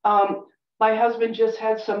 My husband just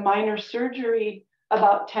had some minor surgery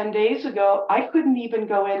about 10 days ago. I couldn't even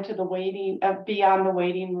go into the beyond the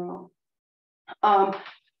waiting room.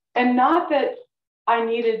 And not that I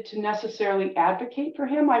needed to necessarily advocate for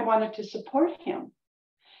him, I wanted to support him.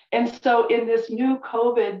 And so in this new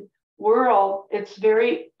COVID world, it's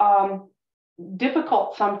very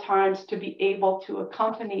difficult sometimes to be able to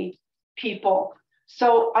accompany people.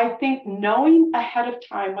 So I think knowing ahead of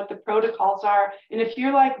time what the protocols are, and if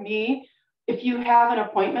you're like me, if you have an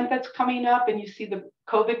appointment that's coming up and you see the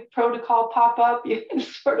COVID protocol pop up, you can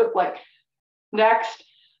sort of like, next.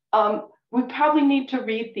 We probably need to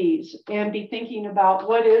read these and be thinking about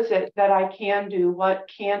what is it that I can do, what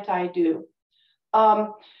can't I do.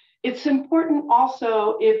 It's important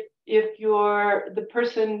also if you're the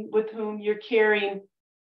person with whom you're caring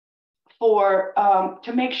for,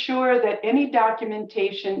 to make sure that any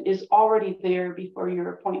documentation is already there before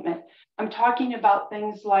your appointment. I'm talking about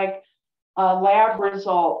things like lab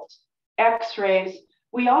results, x-rays.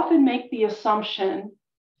 We often make the assumption,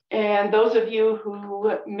 and those of you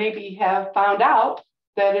who maybe have found out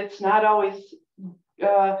that it's not always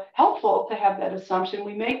helpful to have that assumption,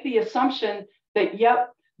 we make the assumption that,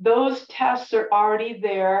 yep, those tests are already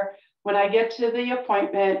there. When I get to the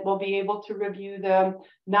appointment, we'll be able to review them.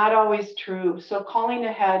 Not always true. So calling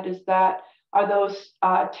ahead are those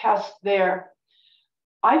tests there?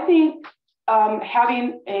 I think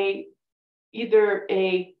having either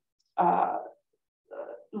a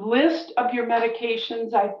list of your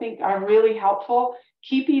medications, I think, are really helpful.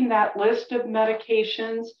 Keeping that list of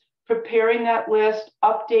medications, preparing that list,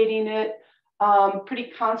 updating it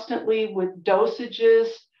pretty constantly with dosages,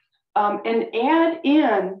 and add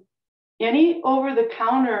in any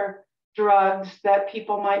over-the-counter drugs that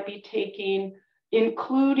people might be taking,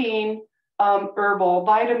 including herbal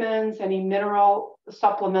vitamins, any mineral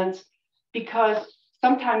supplements, because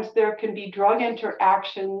sometimes there can be drug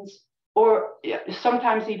interactions, or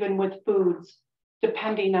sometimes even with foods,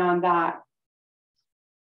 depending on that.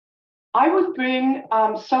 I would bring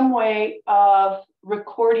some way of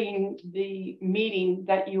recording the meeting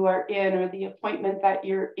that you are in or the appointment that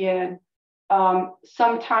you're in.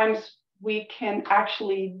 Sometimes we can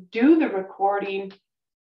actually do the recording,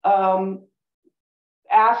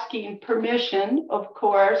 asking permission, of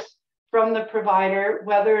course, from the provider,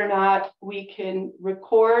 whether or not we can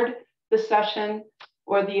record the session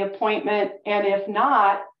or the appointment, and if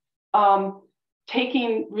not,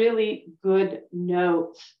 taking really good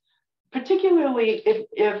notes, particularly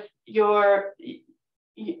if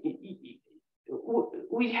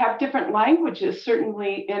we have different languages,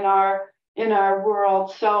 certainly in our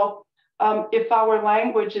world. So if our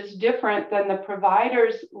language is different than the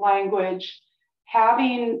provider's language,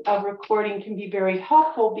 having a recording can be very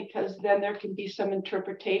helpful, because then there can be some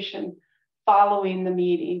interpretation following the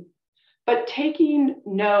meeting. But taking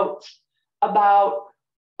notes about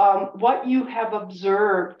what you have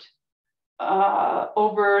observed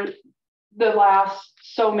over the last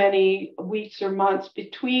so many weeks or months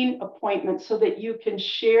between appointments, so that you can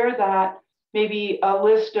share that, maybe a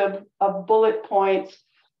list of bullet points,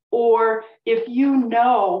 or if you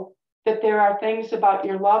know that there are things about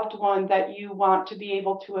your loved one that you want to be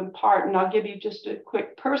able to impart. And I'll give you just a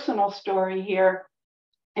quick personal story here.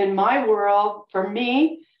 In my world, for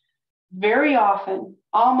me, very often,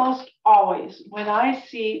 almost always, when I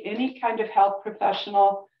see any kind of health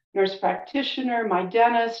professional, nurse practitioner, my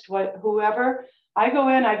dentist, whoever, I go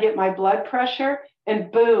in, I get my blood pressure,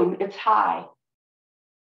 and boom, it's high.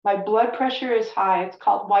 My blood pressure is high. It's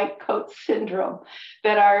called white coat syndrome,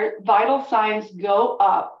 that our vital signs go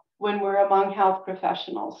up when we're among health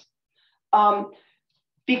professionals.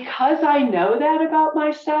 Because I know that about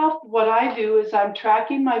myself, what I do is I'm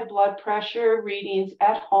tracking my blood pressure readings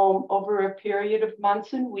at home over a period of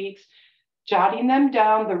months and weeks, jotting them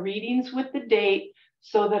down, the readings with the date,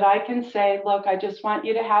 so that I can say, look, I just want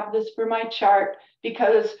you to have this for my chart,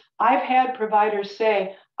 because I've had providers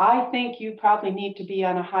say, I think you probably need to be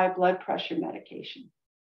on a high blood pressure medication.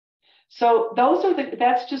 So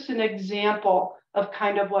that's just an example of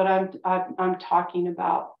kind of what I'm talking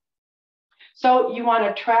about. So you want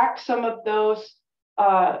to track some of those,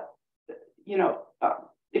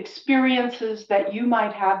 experiences that you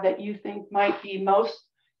might have that you think might be most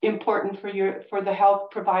important for the health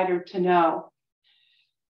provider to know.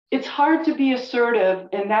 It's hard to be assertive,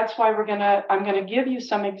 and that's why I'm gonna give you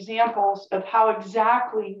some examples of how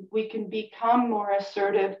exactly we can become more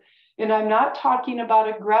assertive. And I'm not talking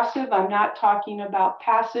about aggressive, I'm not talking about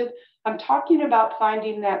passive, I'm talking about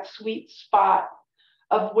finding that sweet spot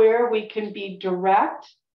of where we can be direct,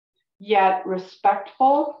 yet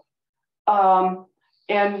respectful. I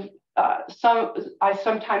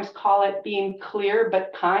sometimes call it being clear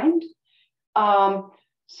but kind.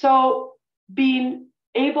 So being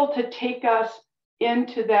able to take us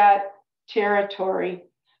into that territory.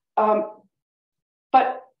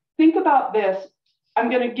 But think about this. I'm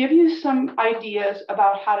going to give you some ideas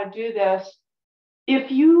about how to do this.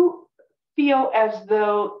 If you feel as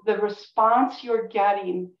though the response you're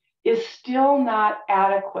getting is still not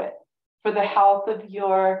adequate for the health of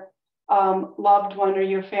your loved one or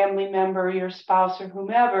your family member, or your spouse or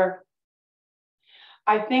whomever,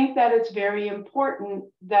 I think that it's very important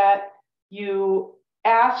that you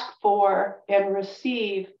ask for and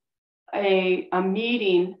receive a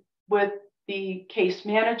meeting with the case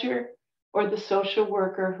manager or the social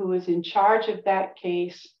worker who is in charge of that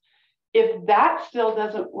case. If that still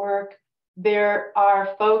doesn't work, there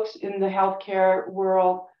are folks in the healthcare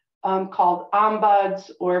world called ombuds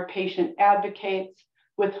or patient advocates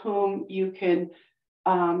with whom you can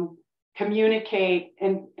communicate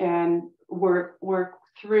and work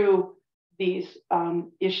through these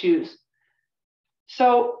issues.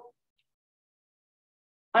 So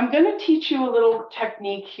I'm going to teach you a little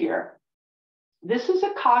technique here. This is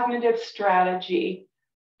a cognitive strategy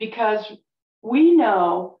because we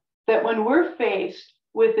know that when we're faced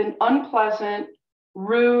with an unpleasant,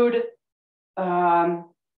 rude,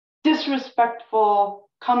 disrespectful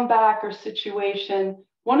comeback or situation,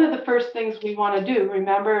 one of the first things we want to do,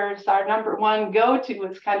 remember, is our number one go-to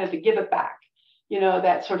is kind of to give it back,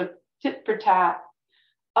 that sort of tit for tat.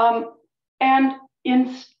 And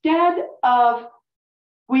instead of,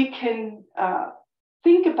 we can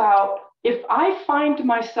think about, if I find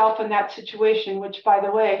myself in that situation, which, by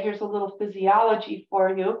the way, here's a little physiology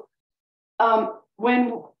for you.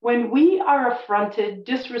 When we are affronted,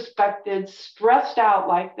 disrespected, stressed out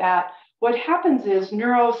like that, what happens is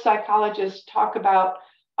neuropsychologists talk about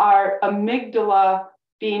our amygdala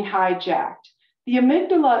being hijacked. The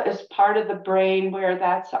amygdala is part of the brain where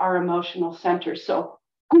that's our emotional center. So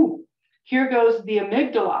here goes the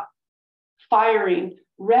amygdala firing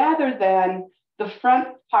rather than the front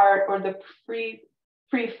part or the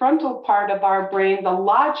prefrontal part of our brain, the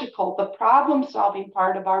logical, the problem-solving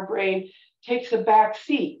part of our brain takes a back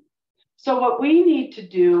seat. So what we need to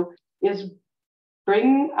do is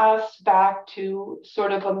bring us back to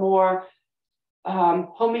sort of a more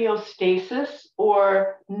homeostasis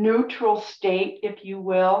or neutral state, if you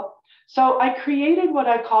will. So I created what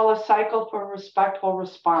I call a cycle for respectful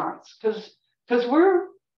response, because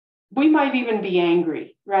we might even be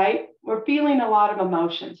angry, right? We're feeling a lot of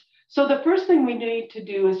emotions. So the first thing we need to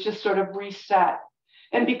do is just sort of reset.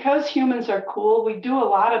 And because humans are cool, we do a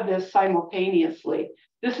lot of this simultaneously.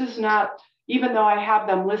 This is not, even though I have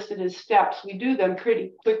them listed as steps, we do them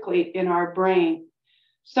pretty quickly in our brain.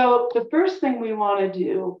 So the first thing we want to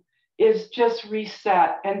do is just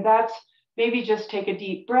reset. And that's maybe just take a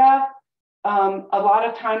deep breath. A lot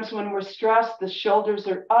of times when we're stressed, the shoulders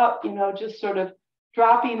are up, just sort of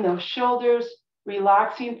dropping those shoulders,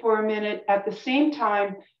 relaxing for a minute, at the same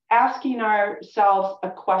time, asking ourselves a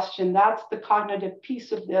question. That's the cognitive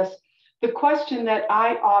piece of this. The question that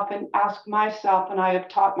I often ask myself, and I have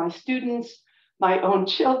taught my students, my own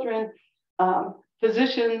children,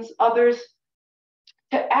 physicians, others,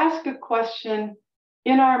 to ask a question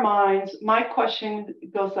in our minds. My question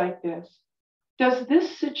goes like this: Does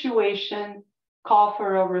this situation call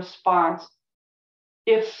for a response?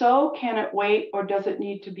 If so, can it wait, or does it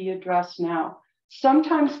need to be addressed now?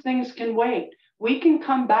 Sometimes things can wait. We can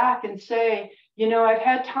come back and say, you know, I've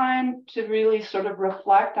had time to really sort of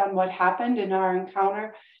reflect on what happened in our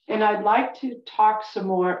encounter, and I'd like to talk some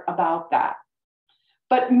more about that.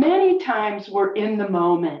 But many times we're in the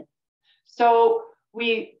moment. So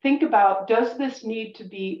we think about, does this need to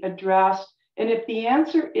be addressed? And if the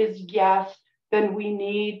answer is yes, then we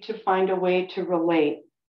need to find a way to relate.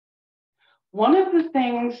 One of the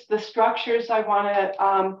things, the structures I want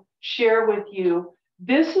to share with you,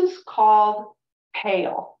 this is called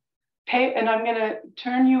PALE. And I'm going to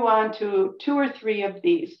turn you on to 2 or 3 of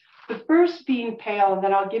these. The first being PALE, and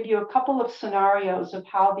then I'll give you a couple of scenarios of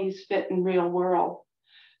how these fit in real world.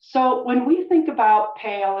 So when we think about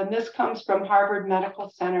PALE, and this comes from Harvard Medical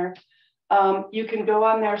Center, you can go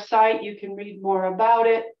on their site, you can read more about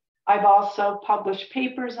it. I've also published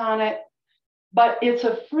papers on it, but it's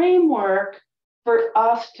a framework for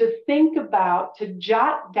us to think about, to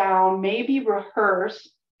jot down, maybe rehearse,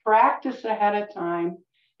 practice ahead of time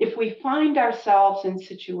if we find ourselves in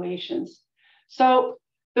situations. So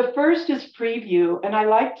the first is preview, and I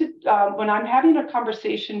like to, when I'm having a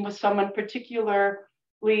conversation with someone, particularly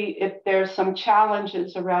if there's some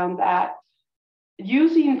challenges around that,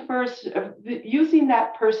 using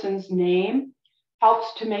that person's name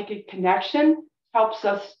helps to make a connection, helps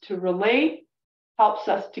us to relate, helps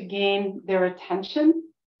us to gain their attention.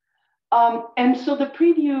 And so the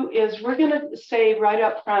preview is, we're going to say right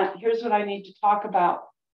up front, here's what I need to talk about.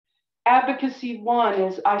 Advocacy 1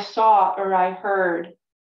 is I saw or I heard.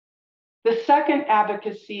 The second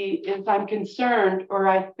advocacy is I'm concerned or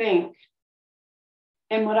I think.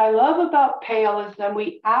 And what I love about PALE is then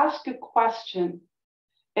we ask a question.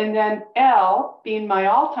 And then L, being my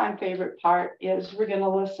all-time favorite part, is we're going to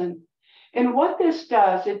listen. And what this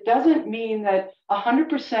does, it doesn't mean that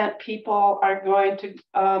 100% people are going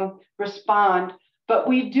to respond, but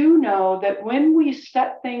we do know that when we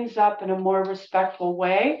set things up in a more respectful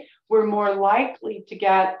way, we're more likely to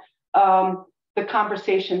get the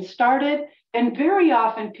conversation started. And very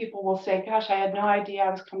often people will say, gosh, I had no idea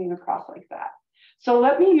I was coming across like that. So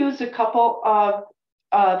let me use a couple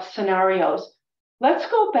of scenarios. Let's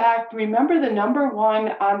go back. Remember, the number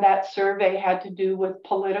 1 on that survey had to do with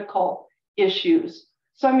political issues.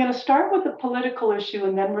 So I'm going to start with the political issue,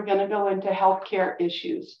 and then we're going to go into healthcare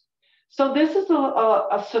issues. So this is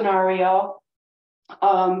a scenario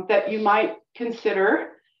that you might consider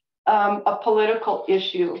a political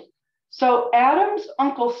issue. So Adam's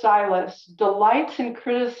uncle Silas delights in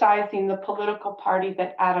criticizing the political party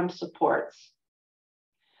that Adam supports,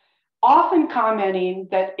 often commenting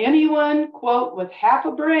that anyone, quote, with half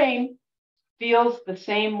a brain feels the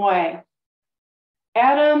same way.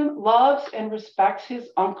 Adam loves and respects his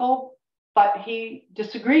uncle, but he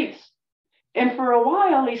disagrees. And for a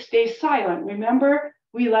while, he stays silent. Remember,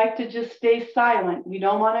 we like to just stay silent. We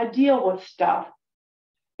don't want to deal with stuff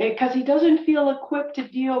because he doesn't feel equipped to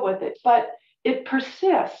deal with it, but it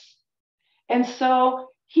persists. And so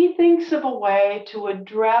he thinks of a way to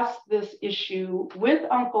address this issue with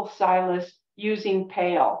Uncle Silas using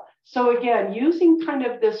PALE. So again, using kind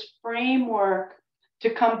of this framework to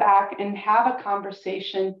come back and have a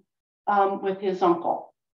conversation with his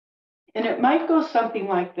uncle. And it might go something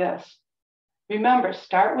like this. Remember,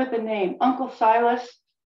 start with the name. Uncle Silas,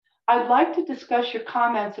 I'd like to discuss your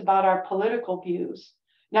comments about our political views.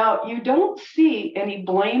 Now, you don't see any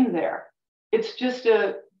blame there. It's just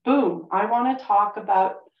a boom. I want to talk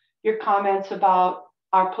about your comments about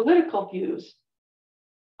our political views.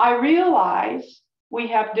 I realize we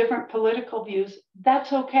have different political views.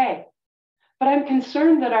 That's okay. But I'm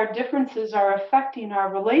concerned that our differences are affecting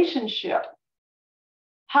our relationship.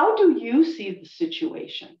 How do you see the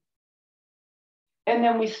situation? And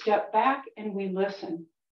then we step back and we listen.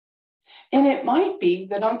 And it might be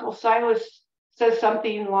that Uncle Silas says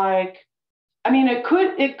something like, I mean, it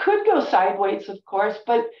could go sideways, of course,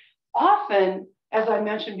 but often, as I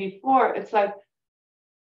mentioned before, it's like,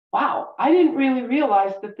 wow, I didn't really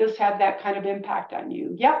realize that this had that kind of impact on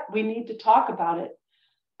you. Yep, we need to talk about it.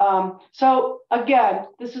 So again,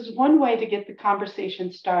 this is one way to get the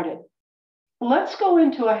conversation started. Let's go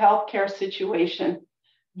into a healthcare situation.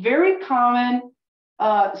 Very common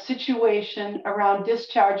situation around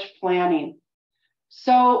discharge planning.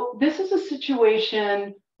 So this is a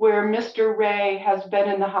situation where Mr. Ray has been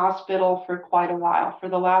in the hospital for quite a while, for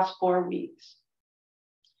the last 4 weeks.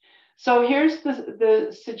 So here's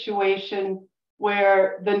the situation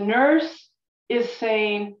where the nurse is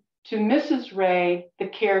saying to Mrs. Ray, the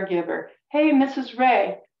caregiver, hey, Mrs.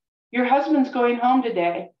 Ray, your husband's going home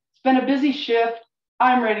today. It's It's been a busy shift.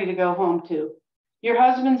 I'm ready to go home too. Your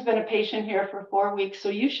husband's been a patient here for 4 weeks, so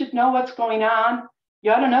you should know what's going on.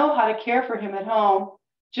 You ought to know how to care for him at home.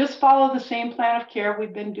 Just follow the same plan of care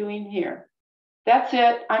we've been doing here. That's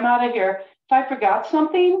it. I'm out of here. If I forgot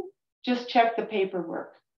something, just check the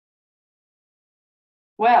paperwork.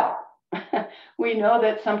 Well, we know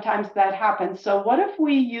that sometimes that happens. So what if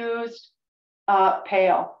we used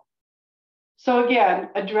PALE? So again,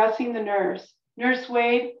 addressing the nurse. Nurse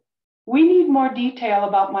Wade, we need more detail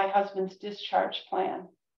about my husband's discharge plan.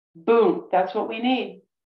 Boom, that's what we need.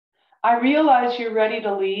 I realize you're ready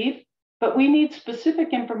to leave, but we need specific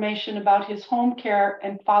information about his home care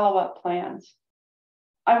and follow-up plans.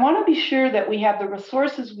 I want to be sure that we have the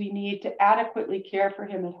resources we need to adequately care for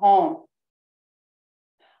him at home.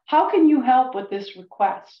 How can you help with this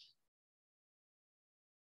request?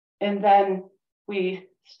 And then we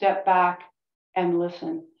step back and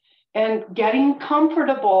listen. And getting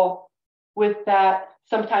comfortable with that,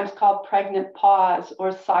 sometimes called pregnant pause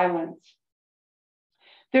or silence.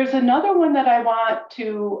 There's another one that I want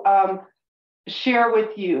to share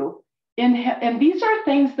with you. And these are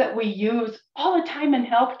things that we use all the time in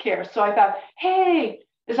healthcare. So I thought, hey,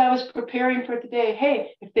 as I was preparing for today,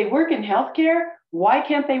 hey, if they work in healthcare, why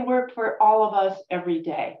can't they work for all of us every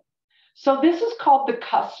day? So this is called the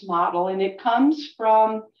CUS model, and it comes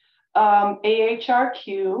from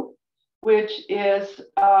AHRQ, which is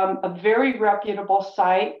a very reputable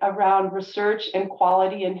site around research and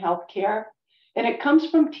quality in healthcare. And it comes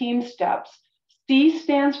from team steps. C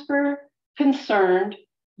stands for concerned,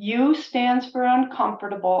 U stands for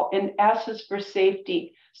uncomfortable, and S is for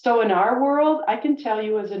safety. So in our world, I can tell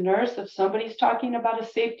you as a nurse, if somebody's talking about a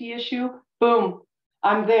safety issue, boom,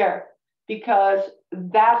 I'm there, because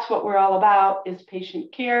that's what we're all about, is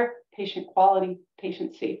patient care, patient quality,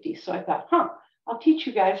 patient safety. So I thought, I'll teach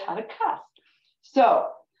you guys how to cuss. So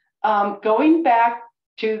going back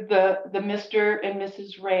to the Mr. and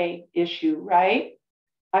Mrs. Ray issue, right?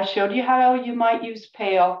 I showed you how you might use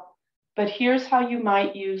PALE, but here's how you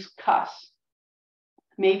might use CUS.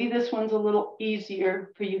 Maybe this one's a little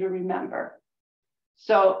easier for you to remember.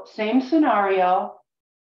 So same scenario.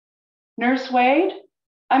 Nurse Wade,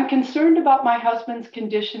 I'm concerned about my husband's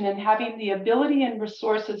condition and having the ability and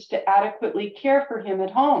resources to adequately care for him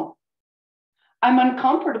at home. I'm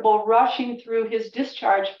uncomfortable rushing through his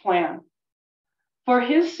discharge plan. For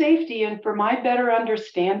his safety and for my better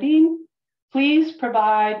understanding, please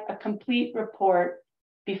provide a complete report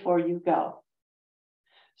before you go.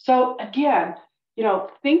 So again,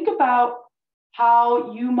 think about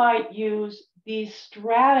how you might use these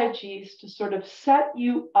strategies to sort of set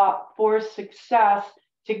you up for success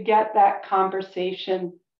to get that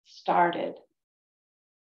conversation started.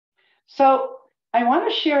 So I want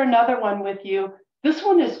to share another one with you. This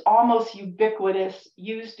one is almost ubiquitous,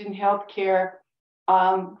 used in healthcare,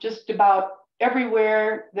 just about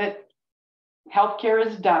everywhere that healthcare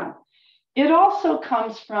is done. It also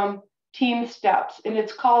comes from team steps, and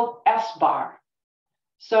it's called SBAR.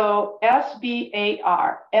 So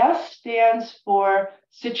SBAR. S stands for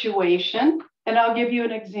situation, and I'll give you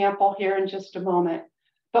an example here in just a moment.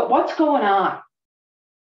 But what's going on?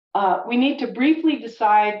 We need to briefly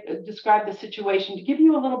describe the situation. To give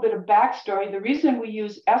you a little bit of backstory, the reason we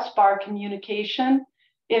use SBAR communication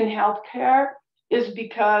in healthcare is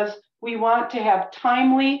because we want to have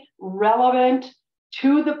timely, relevant,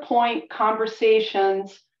 to the point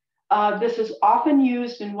conversations. This is often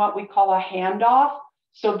used in what we call a handoff,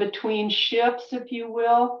 so between shifts, if you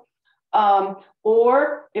will,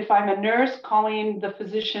 or if I'm a nurse calling the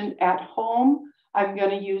physician at home, I'm going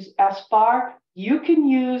to use SBAR. You can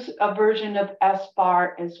use a version of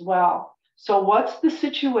SBAR as well. So what's the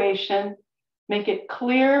situation? Make it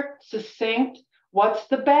clear, succinct. What's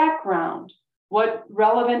the background? What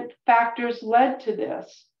relevant factors led to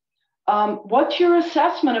this? What's your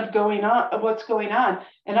assessment of what's going on?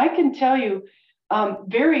 And I can tell you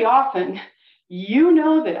very often, you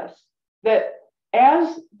know this, that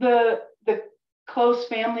as the close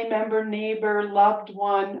family member, neighbor, loved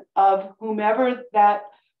one of whomever that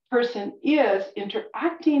person is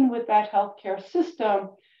interacting with that healthcare system,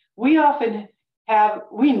 we often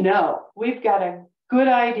know we've got a good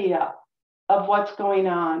idea of what's going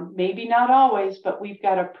on. Maybe not always, but we've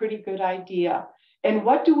got a pretty good idea. And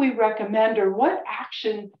what do we recommend, or what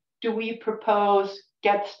action do we propose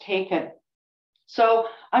gets taken? So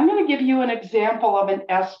I'm going to give you an example of an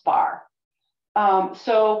SBAR.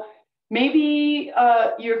 So maybe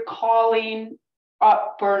you're calling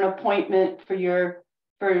up for an appointment for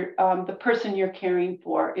the person you're caring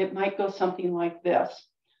for. It might go something like this.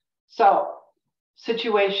 So,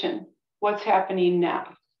 situation, what's happening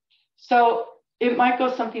now? So it might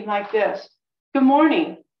go something like this. Good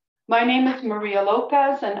morning. My name is Maria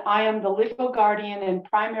Lopez, and I am the legal guardian and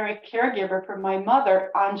primary caregiver for my mother,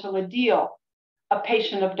 Angela Deal, a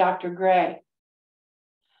patient of Dr. Gray.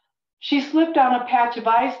 She slipped on a patch of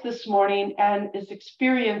ice this morning and is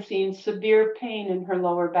experiencing severe pain in her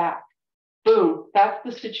lower back. Boom, that's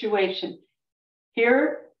the situation.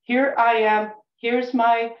 Here I am, here's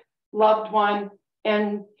my loved one,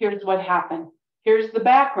 and here's what happened. Here's the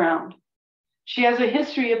background. She has a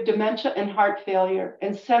history of dementia and heart failure,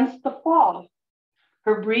 and since the fall,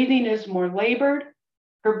 her breathing is more labored,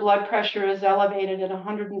 her blood pressure is elevated at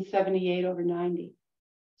 178/90.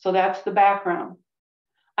 So that's the background.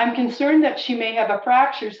 I'm concerned that she may have a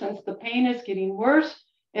fracture since the pain is getting worse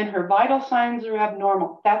and her vital signs are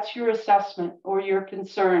abnormal. That's your assessment or your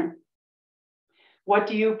concern. What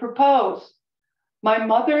do you propose? My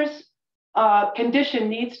mother's condition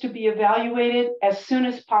needs to be evaluated as soon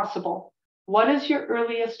as possible. What is your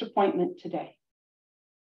earliest appointment today?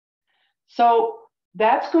 So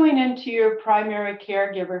that's going into your primary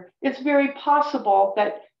caregiver. It's very possible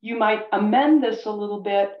that you might amend this a little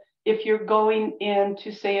bit if you're going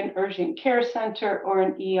into, say, an urgent care center or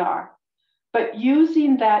an ER. But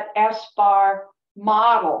using that SBAR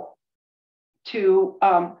model to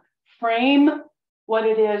frame what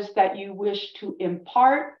it is that you wish to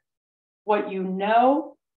impart, what you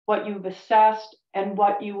know, what you've assessed, and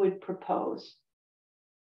what you would propose.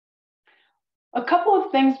 A couple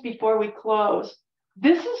of things before we close.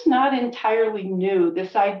 This is not entirely new,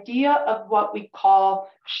 this idea of what we call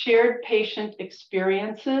shared patient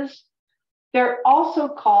experiences. They're also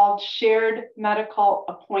called shared medical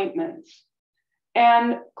appointments.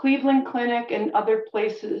 And Cleveland Clinic and other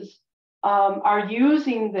places are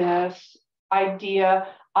using this idea.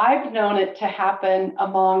 I've known it to happen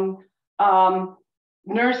among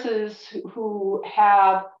nurses who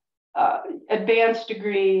have advanced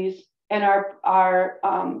degrees and are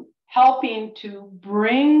helping to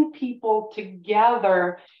bring people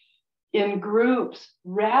together in groups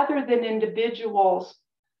rather than individuals.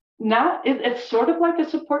 It's sort of like a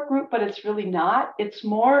support group, but it's really not. It's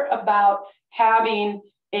more about having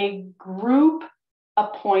a group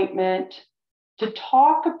appointment to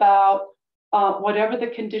talk about whatever the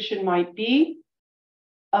condition might be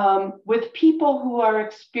with people who are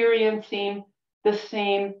experiencing the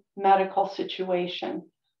same medical situation.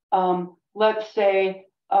 Let's say,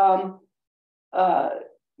 having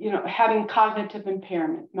cognitive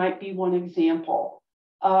impairment might be one example.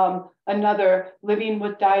 Another, living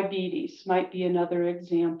with diabetes might be another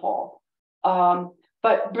example.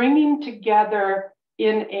 But bringing together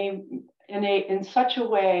in such a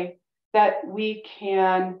way that we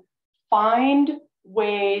can find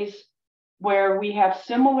ways where we have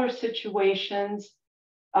similar situations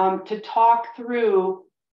to talk through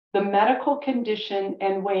the medical condition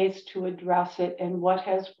and ways to address it and what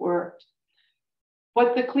has worked.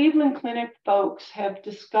 What the Cleveland Clinic folks have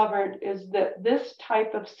discovered is that this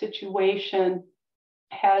type of situation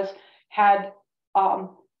has had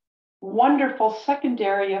wonderful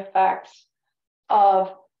secondary effects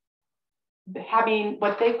of having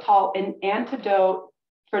what they call an antidote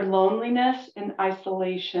for loneliness and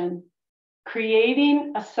isolation,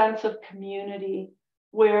 creating a sense of community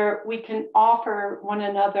where we can offer one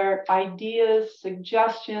another ideas,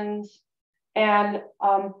 suggestions, and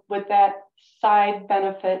with that side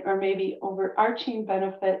benefit or maybe overarching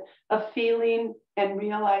benefit of feeling and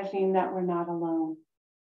realizing that we're not alone.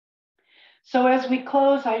 So as we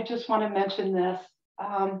close, I just want to mention this.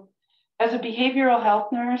 As a behavioral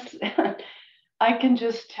health nurse, I can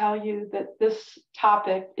just tell you that this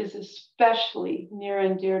topic is especially near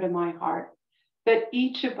and dear to my heart, that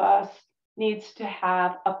each of us needs to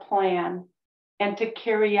have a plan and to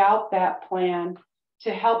carry out that plan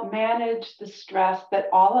to help manage the stress that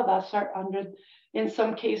all of us are under, in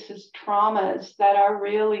some cases, traumas that are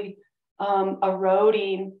really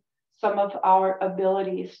eroding some of our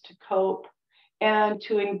abilities to cope and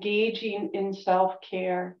to engaging in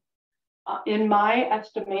self-care. In my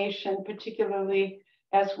estimation, particularly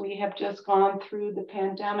as we have just gone through the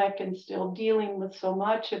pandemic and still dealing with so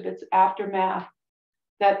much of its aftermath,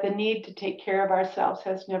 that the need to take care of ourselves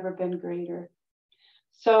has never been greater.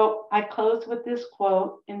 So I close with this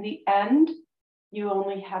quote: in the end, you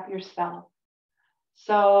only have yourself.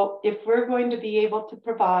 So if we're going to be able to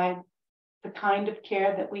provide the kind of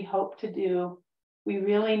care that we hope to do, we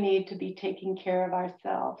really need to be taking care of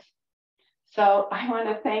ourselves. So I want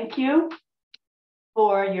to thank you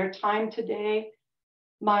for your time today.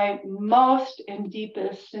 My most and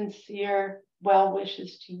deepest sincere well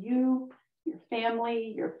wishes to you, your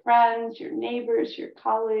family, your friends, your neighbors, your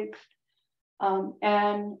colleagues.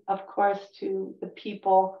 and of course to the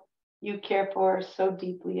people you care for so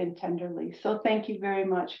deeply and tenderly. So thank you very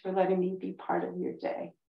much for letting me be part of your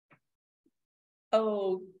day.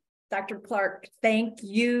 Oh, Dr. Clark, thank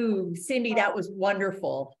you. Cindy, that was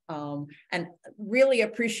wonderful. And really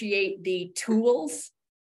appreciate the tools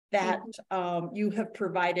that you have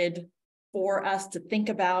provided for us to think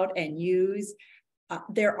about and use.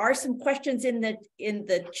 There are some questions in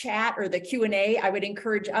the chat or the Q&A. I would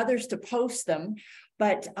encourage others to post them.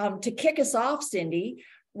 But to kick us off, Cindy,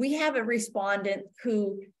 we have a respondent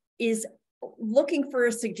who is looking for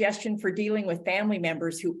a suggestion for dealing with family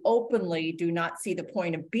members who openly do not see the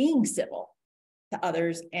point of being civil to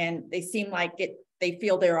others, and they seem like they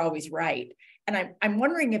feel they're always right. And I'm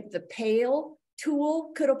wondering if the PALE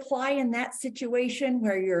tool could apply in that situation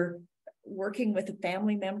where you're working with a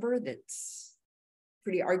family member that's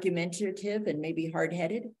pretty argumentative and maybe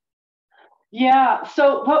hard-headed. Yeah,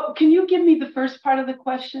 so can you give me the first part of the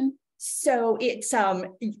question? So it's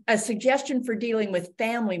a suggestion for dealing with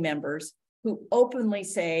family members who openly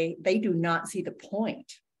say they do not see the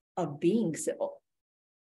point of being civil.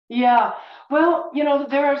 Yeah, well, you know,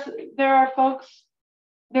 there are folks,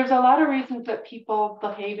 there's a lot of reasons that people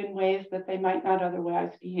behave in ways that they might not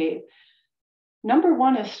otherwise behave. Number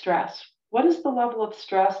one is stress. What is the level of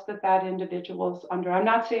stress that that individual is under? I'm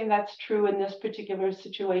not saying that's true in this particular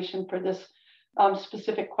situation for this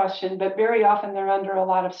specific question, but very often they're under a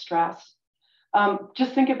lot of stress.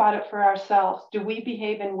 Just think about it for ourselves. Do we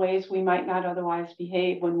behave in ways we might not otherwise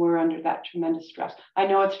behave when we're under that tremendous stress? I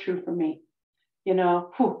know it's true for me.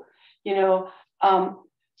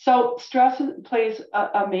 So stress plays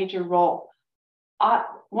a major role.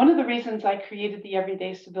 One of the reasons I created the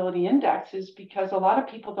Everyday Civility Index is because a lot of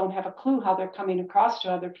people don't have a clue how they're coming across to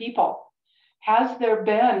other people. Has there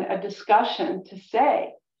been a discussion to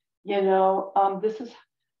say, this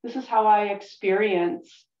is how I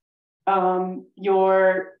experience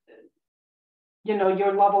your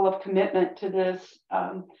level of commitment to this,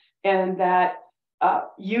 and that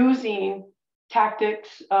using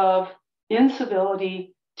tactics of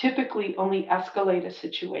incivility typically only escalate a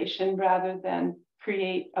situation rather than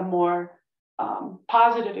create a more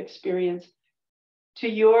positive experience. To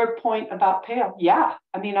your point about PALE, yeah,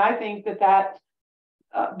 I mean, I think that's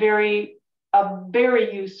a very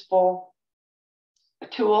useful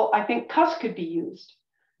tool. I think cuss could be used.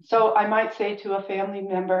 So I might say to a family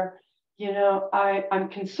member, I'm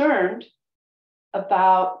concerned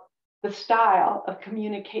about the style of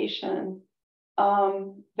communication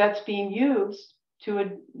that's being used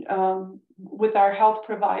with our health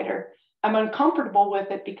provider. I'm uncomfortable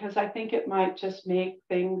with it because I think it might just make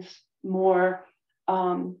things more,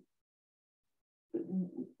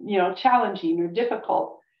 challenging or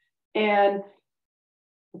difficult. And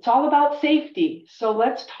it's all about safety. So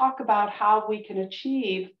let's talk about how we can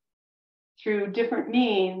achieve through different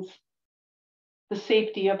means the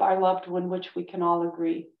safety of our loved one, which we can all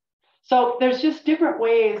agree. So there's just different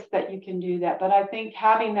ways that you can do that. But I think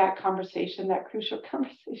having that conversation, that crucial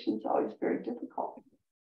conversation, is always very difficult.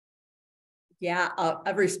 Yeah,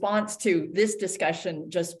 a response to this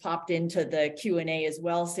discussion just popped into the Q&A as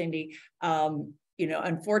well, Cindy.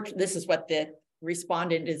 Unfortunately, this is what the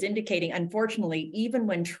respondent is indicating. Unfortunately, even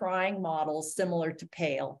when trying models similar to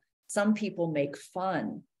PALE, some people make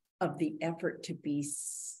fun of the effort to be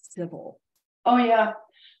civil. Oh yeah,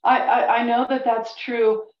 I know that that's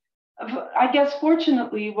true. I guess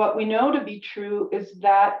fortunately, what we know to be true is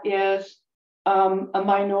that is a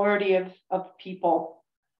minority of people.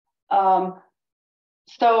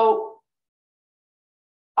 So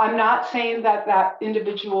I'm not saying that that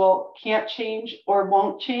individual can't change or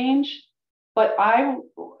won't change, but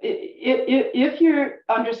if you're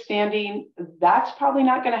understanding that's probably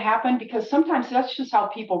not going to happen, because sometimes that's just how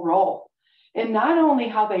people roll. And not only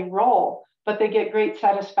how they roll, but they get great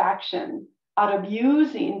satisfaction out of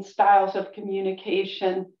using styles of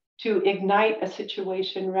communication to ignite a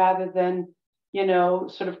situation rather than,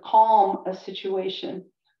 sort of calm a situation.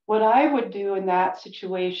 What I would do in that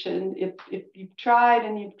situation, if you've tried,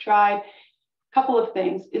 a couple of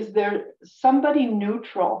things. Is there somebody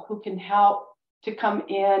neutral who can help to come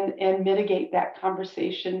in and mitigate that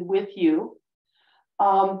conversation with you?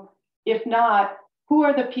 If not, who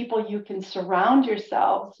are the people you can surround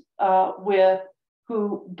yourselves with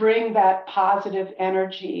who bring that positive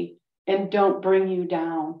energy and don't bring you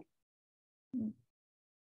down?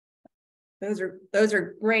 Those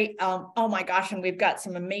are great. Oh my gosh, and we've got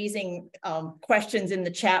some amazing questions in the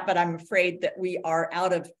chat, but I'm afraid that we are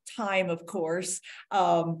out of time, of course.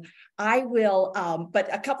 I will,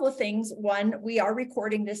 but a couple of things. One, we are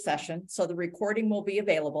recording this session, so the recording will be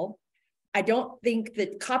available. I don't think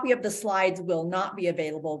the copy of the slides will not be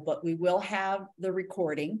available, but we will have the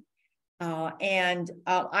recording.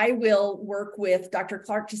 I will work with Dr.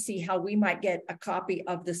 Clark to see how we might get a copy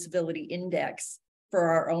of the civility index for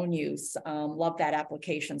our own use. Love that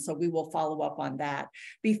application. So we will follow up on that.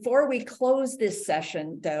 Before we close this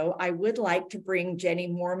session, though, I would like to bring Jenny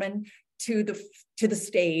Mormon to the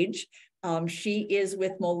stage. She is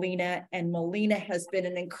with Molina, and Molina has been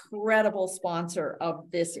an incredible sponsor of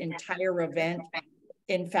this entire event.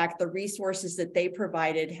 In fact, the resources that they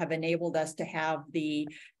provided have enabled us to have the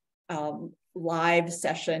live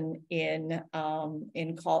session in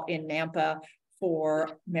Nampa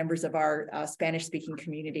for members of our Spanish-speaking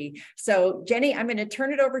community. So Jenny, I'm going to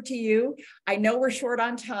turn it over to you. I know we're short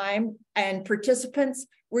on time, and participants,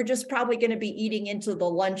 we're just probably going to be eating into the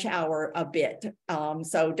lunch hour a bit.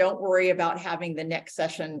 So don't worry about having the next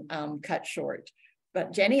session cut short.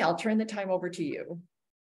 But Jenny, I'll turn the time over to you.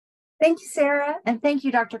 Thank you, Sarah, and thank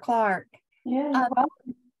you, Dr. Clark. Yeah,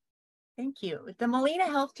 welcome. Thank you. The Molina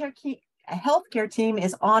Healthcare team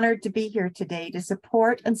is honored to be here today to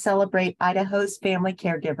support and celebrate Idaho's family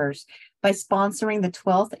caregivers by sponsoring the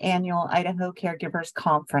 12th annual Idaho Caregivers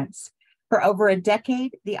Conference. For over a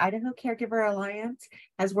decade, the Idaho Caregiver Alliance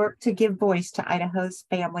has worked to give voice to Idaho's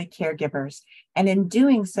family caregivers, and in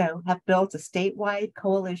doing so have built a statewide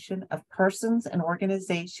coalition of persons and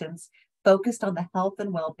organizations focused on the health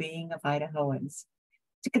and well-being of Idahoans.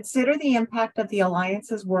 To consider the impact of the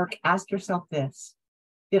Alliance's work, ask yourself this: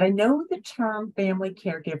 did I know the term family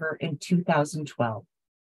caregiver in 2012?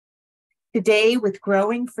 Today, with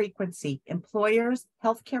growing frequency, employers,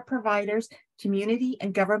 healthcare providers, community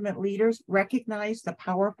and government leaders recognize the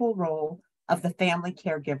powerful role of the family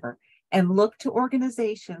caregiver and look to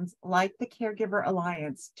organizations like the Caregiver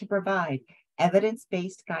Alliance to provide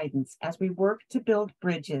evidence-based guidance as we work to build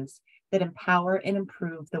bridges that empower and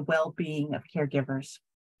improve the well-being of caregivers.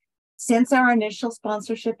 Since our initial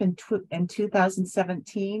sponsorship in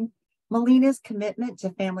 2017, Molina's commitment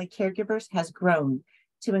to family caregivers has grown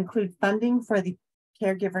to include funding for the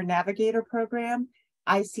Caregiver Navigator Program,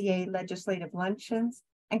 ICA legislative luncheons,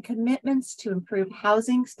 and commitments to improve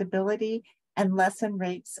housing stability and lessen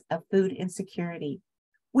rates of food insecurity.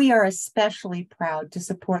 We are especially proud to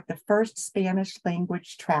support the first Spanish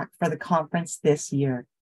language track for the conference this year.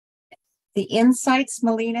 The insights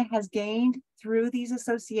Molina has gained through these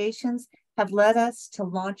associations have led us to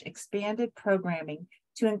launch expanded programming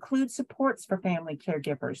to include supports for family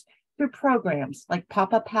caregivers through programs like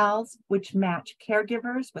Papa Pals, which match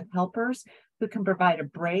caregivers with helpers who can provide a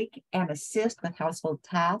break and assist with household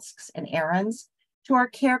tasks and errands, to our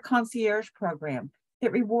Care Concierge program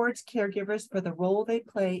that rewards caregivers for the role they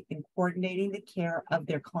play in coordinating the care of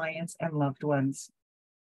their clients and loved ones.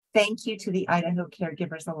 Thank you to the Idaho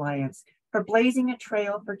Caregivers Alliance for blazing a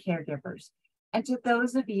trail for caregivers, and to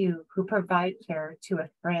those of you who provide care to a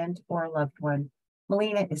friend or a loved one.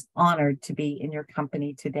 Molina is honored to be in your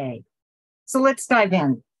company today. So let's dive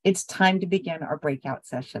in. It's time to begin our breakout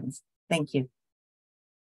sessions. Thank you.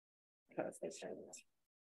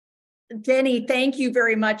 Jenny, thank you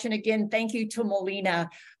very much. And again, thank you to Molina.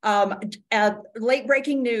 Late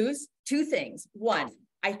breaking news, two things. One,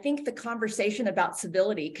 I think the conversation about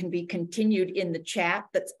civility can be continued in the chat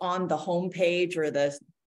that's on the homepage or the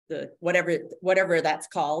whatever that's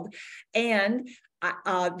called. And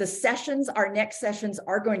the sessions, our next sessions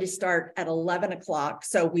are going to start at 11 o'clock.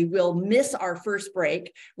 So we will miss our first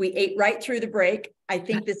break. We ate right through the break. I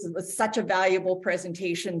think this was such a valuable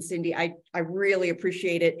presentation, Cindy. I really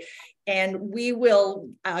appreciate it. And we will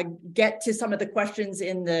get to some of the questions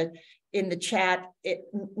in the chat,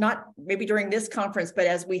 not maybe during this conference, but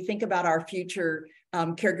as we think about our future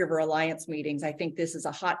Caregiver Alliance meetings. I think this is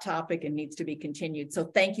a hot topic and needs to be continued. So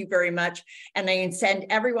thank you very much. And I send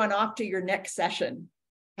everyone off to your next session.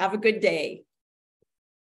 Have a good day.